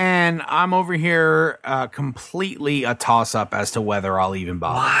now, and I'm over here completely a toss-up as to whether I'll even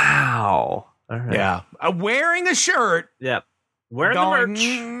bother. Wow. All right. Yeah. Wearing a shirt. Yep. Wearing the going,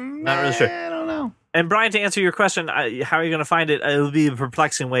 merch. Not really sure. I don't know. And Brian, to answer your question, how are you going to find it? It will be a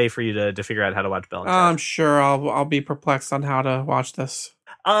perplexing way for you to figure out how to watch Bill and Ted. I'm sure I'll be perplexed on how to watch this.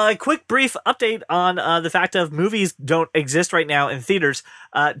 Quick, brief update on the fact of movies don't exist right now in theaters.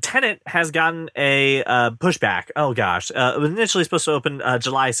 Tenet has gotten a pushback. Oh, gosh. It was initially supposed to open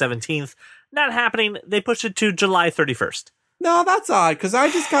July 17th. Not happening. They pushed it to July 31st. No, that's odd, because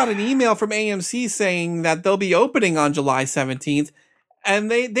I just got an email from AMC saying that they'll be opening on July 17th,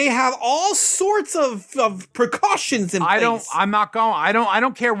 and they have all sorts of precautions in place. I'm not going. I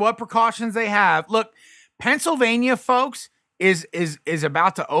don't care what precautions they have. Look, Pennsylvania, folks, is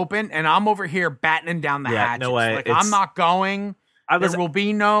about to open, and I'm over here battening down the hatches. No way. Like, I'm not going. There will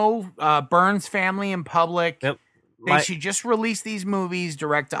be no Burns family in public. Yep. They should just release these movies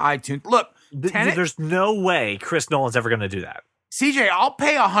direct to iTunes. Look, Tenet, there's no way Chris Nolan's ever going to do that. CJ, I'll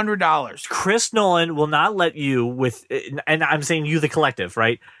pay $100. Chris Nolan will not let you and I'm saying you, the collective,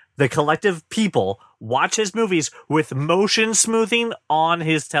 right? The collective people watch his movies with motion smoothing on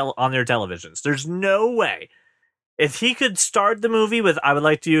their televisions. There's no way. If he could start the movie with, I would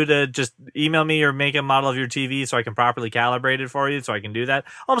like you to just email me or make a model of your TV so I can properly calibrate it for you so I can do that.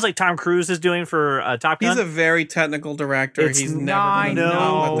 Almost like Tom Cruise is doing for Top Gun. He's a very technical director. He's never I going to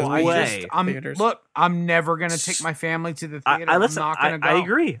know. way. I'm never going to take my family to the theater. I'm not going to go. I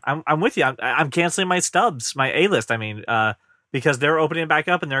agree. I'm with you. I'm canceling my stubs, my A-list. I mean, because they're opening back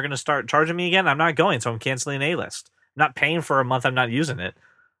up and they're going to start charging me again. I'm not going, so I'm canceling A-list. I'm not paying for a month. I'm not using it.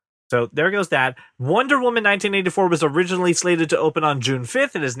 So there goes that. Wonder Woman 1984 was originally slated to open on June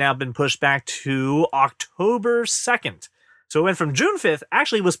 5th. It has now been pushed back to October 2nd. So it went from June 5th,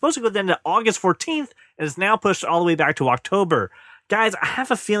 actually was supposed to go then to August 14th, and is now pushed all the way back to October. Guys, I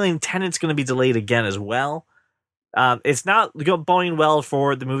have a feeling Tenet's going to be delayed again as well. It's not going well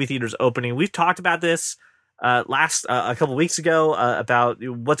for the movie theaters opening. We've talked about this a couple weeks ago about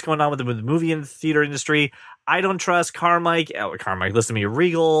what's going on with the movie and theater industry. I don't trust Carmike, listen to me,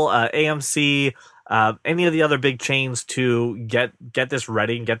 Regal, AMC, any of the other big chains to get this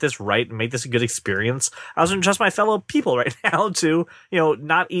ready and get this right and make this a good experience. I also don't trust my fellow people right now to,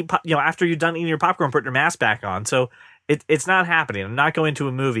 not eat, after you're done eating your popcorn, put your mask back on. So it's not happening. I'm not going to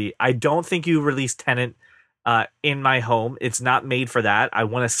a movie. I don't think you release Tenet in my home. It's not made for that. I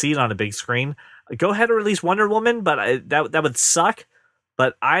want to see it on a big screen. Go ahead and release Wonder Woman, but that would suck.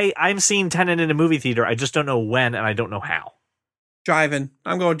 But I'm seeing Tenet in a movie theater. I just don't know when, and I don't know how. Drive-in.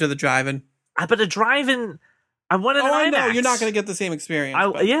 I'm going to the drive-in. But a drive-in, I want an IMAX. I know you're not going to get the same experience.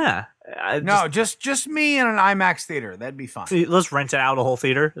 Just me in an IMAX theater. That'd be fine. Let's rent it out a whole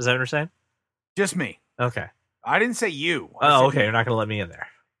theater. Is that what you're saying? Just me. Okay. I didn't say you. Okay. You're not going to let me in there.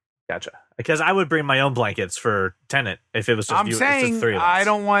 Gotcha. Because I would bring my own blankets for Tenet if it was just I'm saying just three of us. I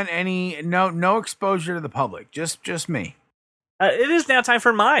don't want no exposure to the public. Just me. It is now time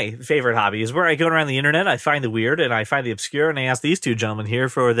for my favorite hobby, is where I go around the internet, I find the weird, and I find the obscure, and I ask these two gentlemen here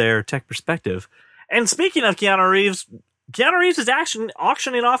for their tech perspective. And speaking of Keanu Reeves is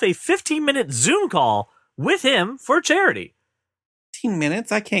auctioning off a 15-minute Zoom call with him for charity. 15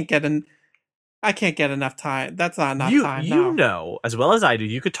 minutes? I can't get I can't get enough time. That's not enough time. You know, as well as I do,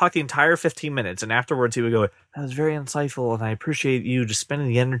 you could talk the entire 15 minutes, and afterwards he would go, "That was very insightful, and I appreciate you just spending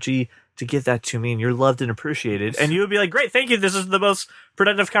the energy to give that to me, and you're loved and appreciated." And you would be like, "Great, thank you. This is the most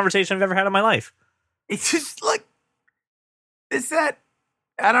productive conversation I've ever had in my life." It's just like, is that,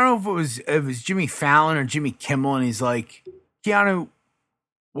 I don't know if it was Jimmy Fallon or Jimmy Kimmel, and he's like, Keanu,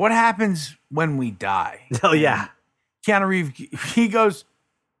 what happens when we die? Oh, yeah. Keanu Reeves, he goes,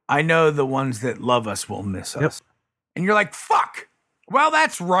 I know the ones that love us will miss us. And you're like, fuck. Well,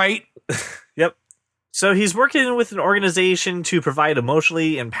 that's right. Yep. So he's working with an organization to provide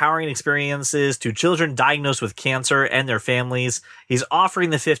emotionally empowering experiences to children diagnosed with cancer and their families. He's offering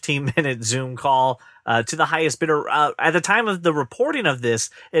the 15-minute Zoom call to the highest bidder. At the time of the reporting of this,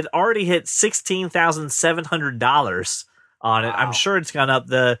 it already hit $16,700 on it. Wow. I'm sure it's gone up.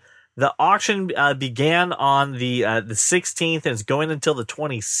 The auction began on the 16th and it's going until the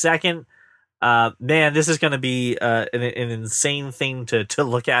 22nd. Man, this is going to be an insane thing to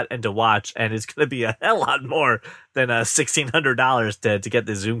look at and to watch, and it's going to be a hell lot more than $1,600 to get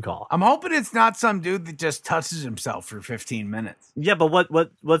the Zoom call. I'm hoping it's not some dude that just touches himself for 15 minutes. Yeah, but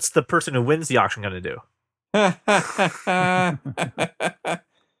what's the person who wins the auction going to do?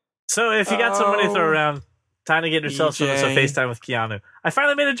 So if you got some money to throw around, time to get yourself some FaceTime with Keanu. I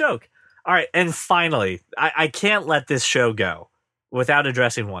finally made a joke. All right, and finally, I can't let this show go without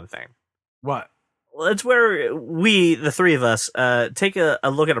addressing one thing. What? Well, it's where we, the three of us, take a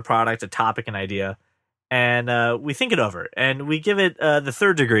look at a product, a topic, an idea, and we think it over. And we give it the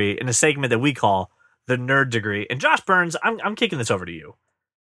third degree in a segment that we call the nerd degree. And Josh Burns, I'm kicking this over to you.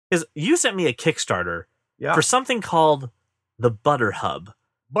 Because you sent me a Kickstarter for something called the Butter Hub.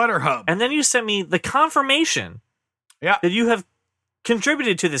 Butter Hub. And then you sent me the confirmation that you have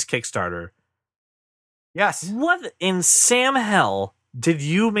contributed to this Kickstarter. Yes. What in Sam Hell did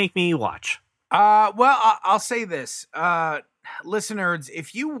you make me watch? Well, I'll say this. Listeners,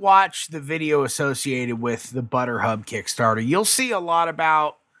 if you watch the video associated with the Butter Hub Kickstarter, you'll see a lot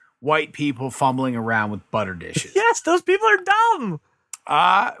about white people fumbling around with butter dishes. Yes, those people are dumb.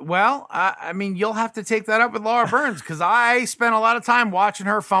 Well, I mean, you'll have to take that up with Laura Burns because I spent a lot of time watching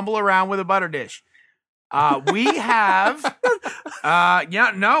her fumble around with a butter dish. We have,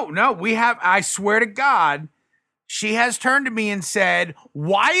 we have, I swear to God, she has turned to me and said,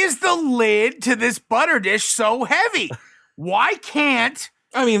 why is the lid to this butter dish so heavy? Why can't...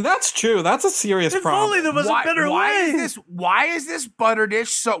 I mean, that's true. That's a serious problem. If only there was a better way. Why is this butter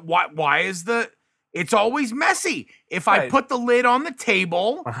dish so... Why is the... It's always messy. If I put the lid on the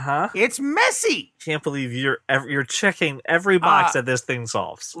table, it's messy. Can't believe you're checking every box that this thing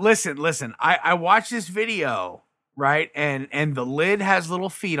solves. Listen. I watched this video, right? And the lid has little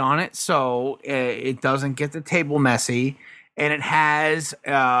feet on it, so it doesn't get the table messy. And it has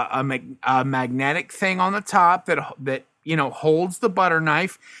a magnetic thing on the top that holds the butter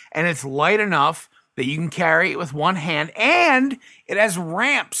knife, and it's light enough that you can carry it with one hand. And it has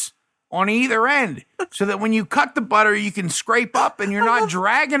ramps on either end, so that when you cut the butter, you can scrape up, and you're not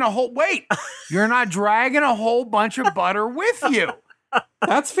dragging a whole bunch of butter with you.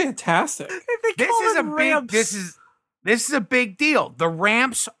 That's fantastic. This is a big deal. The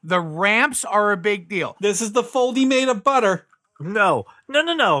ramps are a big deal. This is the Foldy made of butter. No.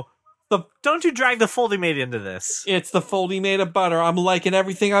 Don't you drag the Foldy made into this. It's the Foldy made of butter. I'm liking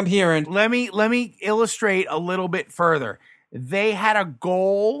everything I'm hearing. Let me illustrate a little bit further. They had a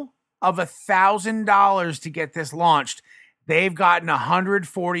goal of $1,000 to get this launched. They've gotten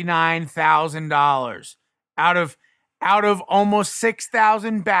 $149,000 out of almost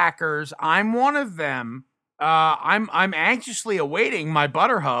 6,000 backers. I'm one of them. I'm anxiously awaiting my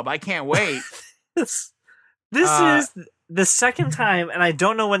Butter Hub. I can't wait. This is the second time, and I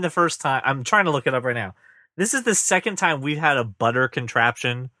don't know when the first time. I'm trying to look it up right now. This is the second time we've had a butter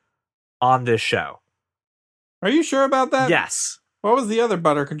contraption on this show. Are you sure about that? Yes. What was the other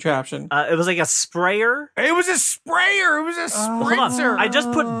butter contraption? It was like a sprayer. It was a sprayer. It was a spritzer. I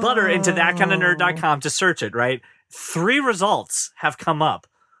just put butter into thatkindofnerd.com to search it, right? 3 results have come up.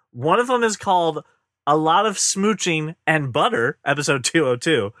 One of them is called A Lot of Smooching and Butter, episode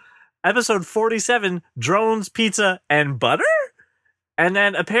 202. Episode 47, Drones, Pizza, and Butter? And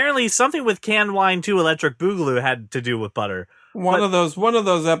then apparently something with Canned Wine 2 Electric Boogaloo had to do with butter. One of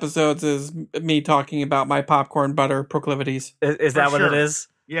those episodes is me talking about my popcorn butter proclivities. Is that what it is?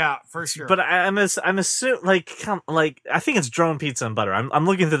 Yeah, for sure. But I'm assuming I think it's drone pizza and butter. I'm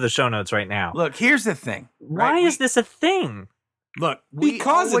looking through the show notes right now. Look, here's the thing. Why is this a thing? Look,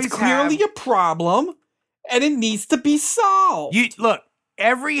 because it's clearly a problem and it needs to be solved.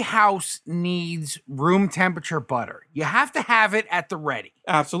 Every house needs room temperature butter. You have to have it at the ready.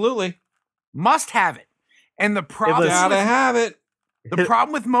 Absolutely. Must have it. And the problem Gotta have it. the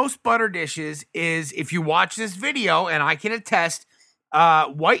problem with most butter dishes is if you watch this video, and I can attest,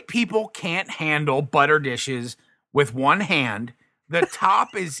 white people can't handle butter dishes with one hand. The top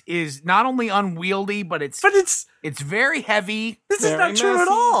is not only unwieldy, but it's very heavy. This is Very not true at messy.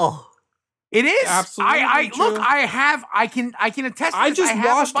 all. It is Absolutely I true. look. I can attest. To I this. just have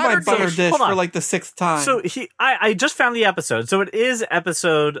washed a butter my butter dish Hold on. for like the 6th time. So I just found the episode. So it is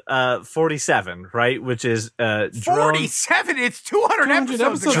episode 47, right? Which is drones, 47. It's 200 episodes.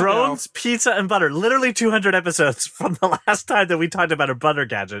 episodes. ago. drones, pizza, and butter. Literally 200 episodes from the last time that we talked about a butter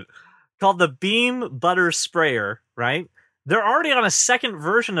gadget called the Beam Butter Sprayer, right? They're already on a second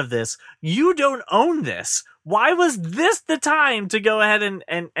version of this. You don't own this. Why was this the time to go ahead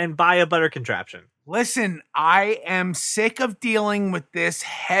and buy a butter contraption? Listen, I am sick of dealing with this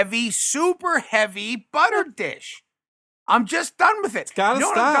heavy, super heavy butter dish. I'm just done with it. gotta you know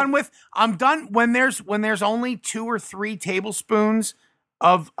what I'm stop. done with? I'm done when there's only 2 or 3 tablespoons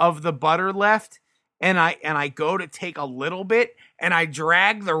of the butter left, and I go to take a little bit and I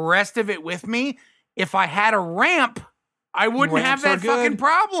drag the rest of it with me. If I had a ramp, I wouldn't have Ramps that are fucking good.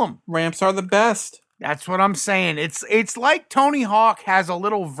 problem. Ramps are the best. That's what I'm saying. It's like Tony Hawk has a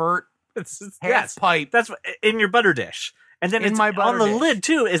little vert half Yes, pipe. that's what, in your butter dish, and then In it's my on butter the dish. lid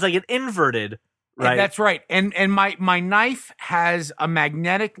too. Is like an inverted, And right? that's right. And my knife has a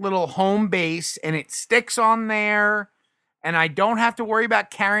magnetic little home base and it sticks on there, and I don't have to worry about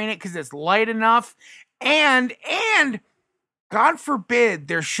carrying it because it's light enough. And God forbid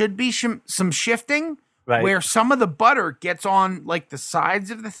there should be some shifting Right. where some of the butter gets on like the sides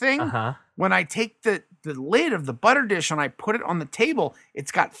of the thing. Uh-huh. When I take the lid of the butter dish and I put it on the table,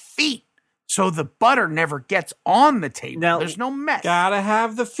 it's got feet. So the butter never gets on the table. Now- There's no mess. Gotta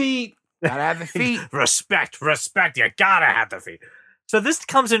have the feet. Gotta have the feet. respect. You gotta have the feet. So this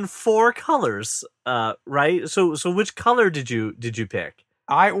comes in 4 colors, right? So which color did you pick?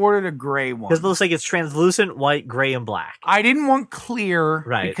 I ordered a gray one. Because it looks like it's translucent, white, gray, and black. I didn't want clear,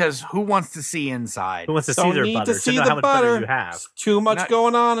 Right. because who wants to see inside? Who wants to see Don't their need butter? to see know the how much butter butter. you have. It's too much Not-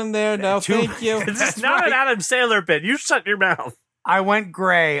 going on in there. No, Too- thank you. This That's is not an right. Adam Sandler bit. You shut your mouth. I went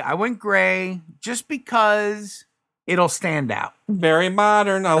gray just because it'll stand out. Very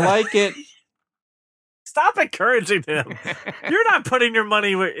modern. I like it. Stop encouraging him. You're not putting your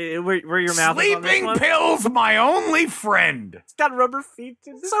money where your mouth is on this Sleeping one. pills, my only friend. It's got rubber feet.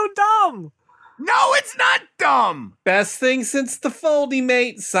 It's so dumb. No, it's not dumb. Best thing since the Foldy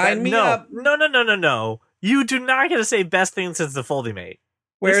Mate. Sign me no. up. No. You do not get to say best thing since the Foldy Mate.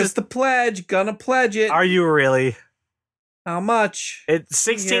 Where's This is- the pledge? Gonna pledge it. Are you really? How much? It's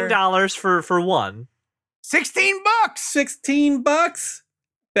 $16 for one. $16. $16.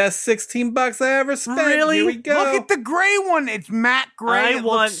 Best $16 I ever spent. Really? Here we go. Look at the gray one. It's matte gray. It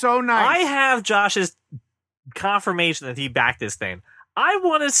looks so nice. I have Josh's confirmation that he backed this thing. I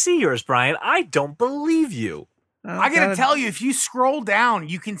want to see yours, Brian. I don't believe you. I gotta tell you, if you scroll down,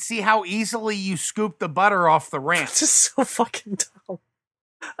 you can see how easily you scoop the butter off the ranch. It's just so fucking dumb.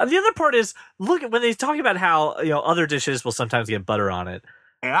 The other part is, look at when they talk about how other dishes will sometimes get butter on it.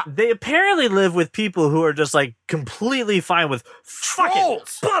 Yeah. They apparently live with people who are just like completely fine with fucking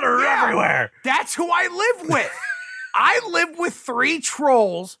Trolls. butter Yeah. everywhere. That's who I live with. I live with 3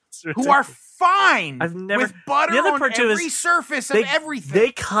 trolls It's who ridiculous. are fine I've never- with butter the other on part, too, is every surface of everything.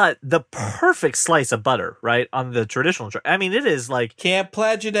 They cut the perfect slice of butter, right, on the traditional. I mean, it is like Can't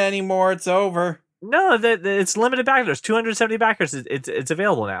pledge it anymore. It's over. no, that it's limited backers. 270 backers. It's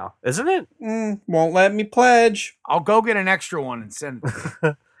available now, isn't it? Won't let me pledge. I'll go get an extra one and send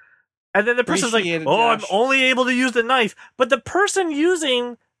it. And then the person's like, Appreciate it, "Oh, I'm Josh. only able to use the knife," but the person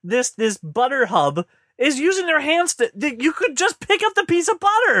using this butter hub is using their hands. You could just pick up the piece of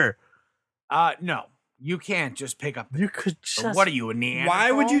butter. No, you can't just pick up. You could just. What are you, a Neanderthal?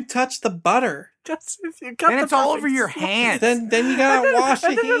 Why would you touch the butter? Just if you got Then the it's all perfect over your slice. hands. Then you gotta wash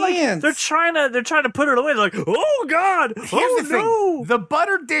And then your they're hands. They're trying to put it away. They're like, "Oh God! Here's oh the thing: no!" the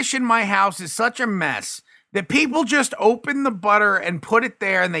butter dish in my house is such a mess that people just open the butter and put it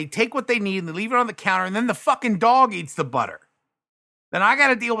there, and they take what they need and they leave it on the counter, and then the fucking dog eats the butter. Then I got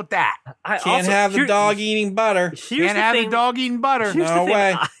to deal with that. I Can't also- have the here- dog eating butter. Here's Can't the have thing. the dog eating butter. Here's No the thing.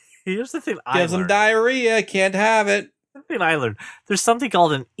 way. Here's the thing. I Gives them learned. diarrhea. Can't have it. The thing I learned. There's something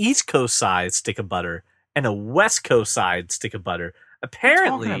called an East Coast side stick of butter and a West Coast side stick of butter. What are you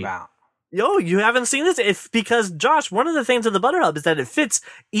Apparently, talking about? you haven't seen this. Because Josh, one of the things of the Butter Hub is that it fits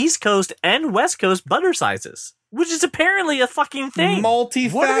East Coast and West Coast butter sizes, which is apparently a fucking thing.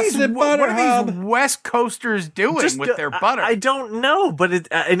 Multifaceted butter what are hub. these West Coasters doing Just, with their butter? I don't know, but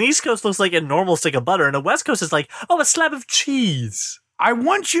an East Coast looks like a normal stick of butter, and a West Coast is like, oh, a slab of cheese. I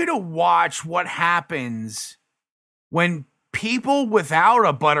want you to watch what happens when people without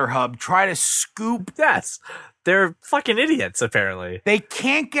a butter hub try to scoop. Yes. They're fucking idiots, apparently. They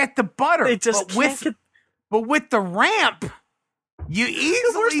can't get the butter. They just but with the ramp, you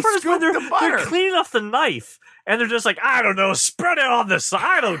easily scoop the butter. They're cleaning off the knife, and they're just like, I don't know, spread it on the side.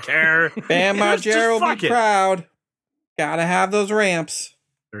 I don't care. Bam Margera will be proud. Gotta have those ramps.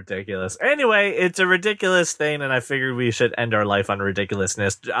 Ridiculous. Anyway, it's a ridiculous thing, and I figured we should end our life on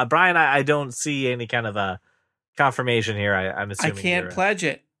ridiculousness. Brian, I don't see any kind of a confirmation here. I'm assuming I can't pledge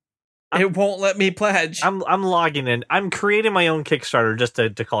it. It won't let me pledge. I'm logging in. I'm creating my own Kickstarter just to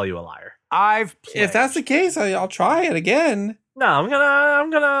call you a liar. If that's the case, I'll try it again. No, I'm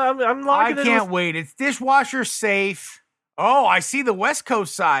logging in. I can't wait. It's dishwasher safe. Oh, I see the West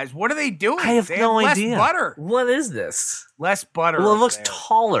Coast size. What are they doing? I have no idea. Less butter. What is this? Less butter. Well, it looks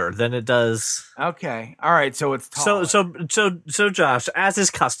taller than it does. Okay. All right. So it's taller. So Josh, as is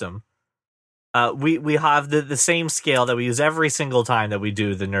custom, we have the same scale that we use every single time that we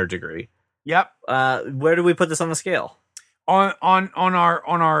do the nerd degree. Yep. Where do we put this on the scale? On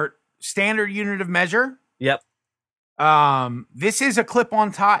our standard unit of measure. Yep. This is a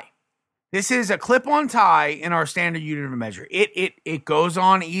clip-on tie. This is a clip-on tie in our standard unit of measure. It goes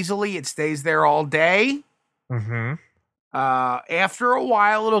on easily. It stays there all day. Mm-hmm. After a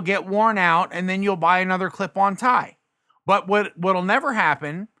while, it'll get worn out, and then you'll buy another clip-on tie. But what'll never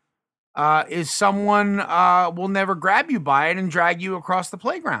happen is someone will never grab you by it and drag you across the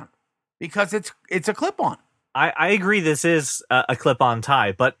playground because it's a clip-on. I agree this is a clip-on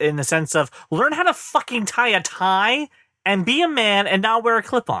tie, but in the sense of learn how to fucking tie a tie and be a man and not wear a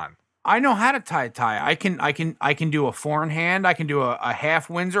clip-on. I know how to tie a tie. I can do a four in hand. I can do a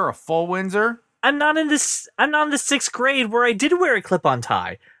half Windsor, a full Windsor. I'm not in the 6th grade where I did wear a clip-on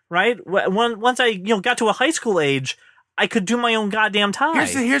tie, right? Once I got to a high school age, I could do my own goddamn tie.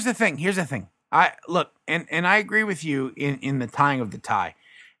 Here's the thing. I look, and I agree with you in the tying of the tie.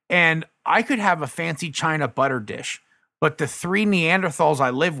 And I could have a fancy china butter dish, but the 3 Neanderthals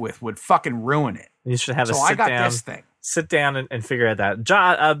I live with would fucking ruin it. You should have this thing. Sit down and figure out that.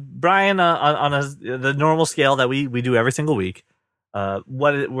 John, Brian, on the normal scale that we do every single week,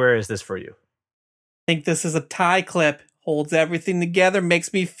 where is this for you? I think this is a tie clip. Holds everything together,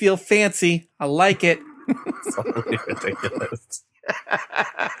 makes me feel fancy. I like it. It's totally ridiculous.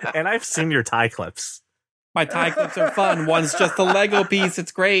 And I've seen your tie clips. My tie clips are fun. One's just a Lego piece.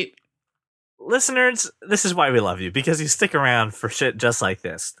 It's great. Listeners, this is why we love you, because you stick around for shit just like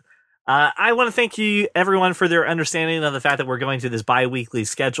this. I want to thank you, everyone, for their understanding of the fact that we're going to this bi-weekly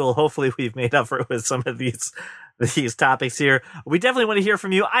schedule. Hopefully, we've made up for it with some of these topics here. We definitely want to hear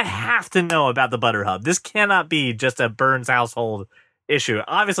from you. I have to know about the Butter Hub. This cannot be just a Burns household issue.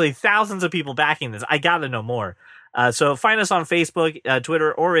 Obviously, thousands of people backing this. I got to know more. So find us on Facebook,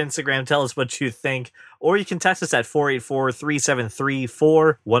 Twitter, or Instagram. Tell us what you think. Or you can text us at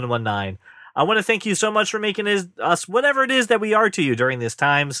 484-373-4119. I want to thank you so much for making us whatever it is that we are to you during these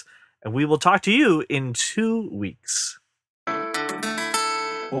times. And we will talk to you in 2 weeks.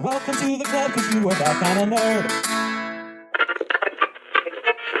 Well, welcome to the club, because you are that kind of nerd.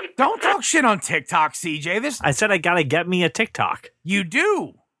 Don't talk shit on TikTok, CJ. I said I gotta get me a TikTok. You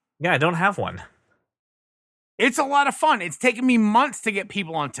do? Yeah, I don't have one. It's a lot of fun. It's taken me months to get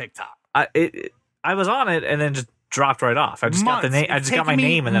people on TikTok. I was on it and then just dropped right off. I just got the name. I just got my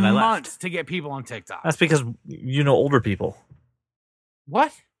name and then I left. Months to get people on TikTok. That's because older people.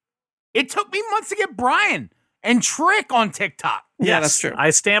 What? It took me months to get Brian and Trick on TikTok. Yeah, that's true.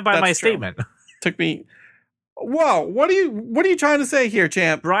 I stand by my statement. Took me. Whoa! What are you trying to say here,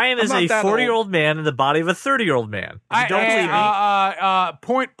 champ? Brian is a 40-year-old man in the body of a 30-year-old man. If you don't believe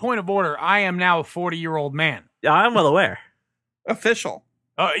me. Point of order. I am now a 40-year-old man. I'm well aware. Official.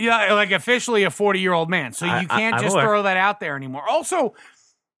 Yeah, like officially a 40-year-old man. So you can't just throw that out there anymore. Also,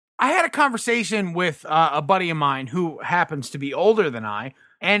 I had a conversation with a buddy of mine who happens to be older than I,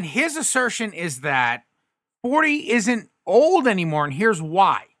 and his assertion is that 40 isn't old anymore, and here's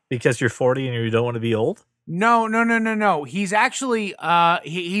why. Because you're 40 and you don't want to be old? No. He's actually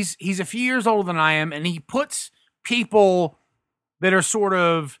he's a few years older than I am, and he puts people that are sort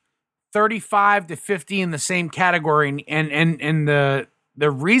of 35 to 50 in the same category, and the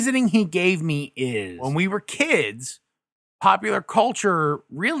reasoning he gave me is when we were kids, popular culture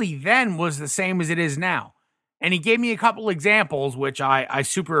really then was the same as it is now. And he gave me a couple examples, which I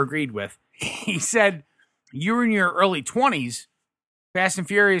super agreed with. He said, you were in your early 20s, Fast and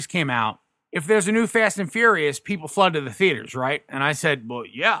Furious came out. If there's a new Fast and Furious, people flood to the theaters, right? And I said, well,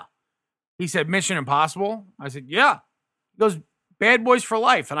 yeah. He said, Mission Impossible? I said, yeah. He goes, Bad Boys for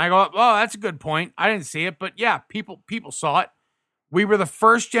Life. And I go, oh, that's a good point. I didn't see it, but yeah, people saw it. We were the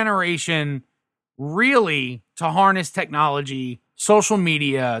first generation really to harness technology, social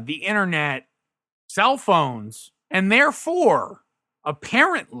media, the internet, cell phones, and therefore,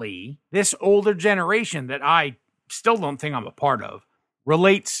 apparently, this older generation that I still don't think I'm a part of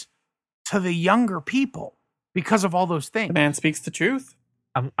relates to the younger people because of all those things. The man speaks the truth.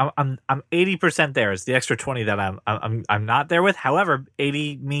 I'm 80% there. It's the extra 20 that I'm not there with. However,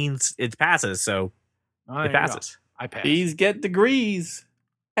 80 means it passes, so it passes. I pass. Bees get degrees.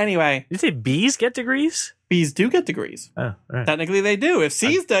 Anyway. Did you say bees get degrees? Bees do get degrees. Oh, all right. Technically, they do. If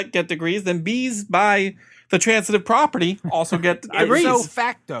C's get degrees, then bees by the transitive property also get degrees. So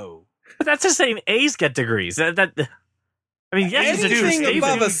facto. But that's just saying A's get degrees. I mean, yes, it's a true anything statement.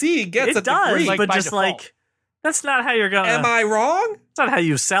 above a C gets It a does, degree. Like, but by just default. like that's not how you're gonna. Am I wrong? That's not how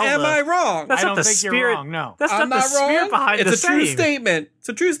you sell. Am I wrong? That's I not don't the think spirit. you're wrong, no. That's I'm not the spirit wrong. behind it's the a true saying. statement. It's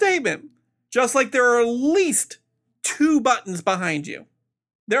a true statement. Just like there are at least 2 buttons behind you.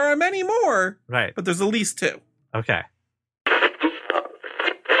 There are many more, Right. but there's at least 2. Okay.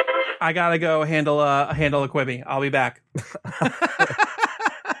 I gotta go handle a Quibi. I'll be back.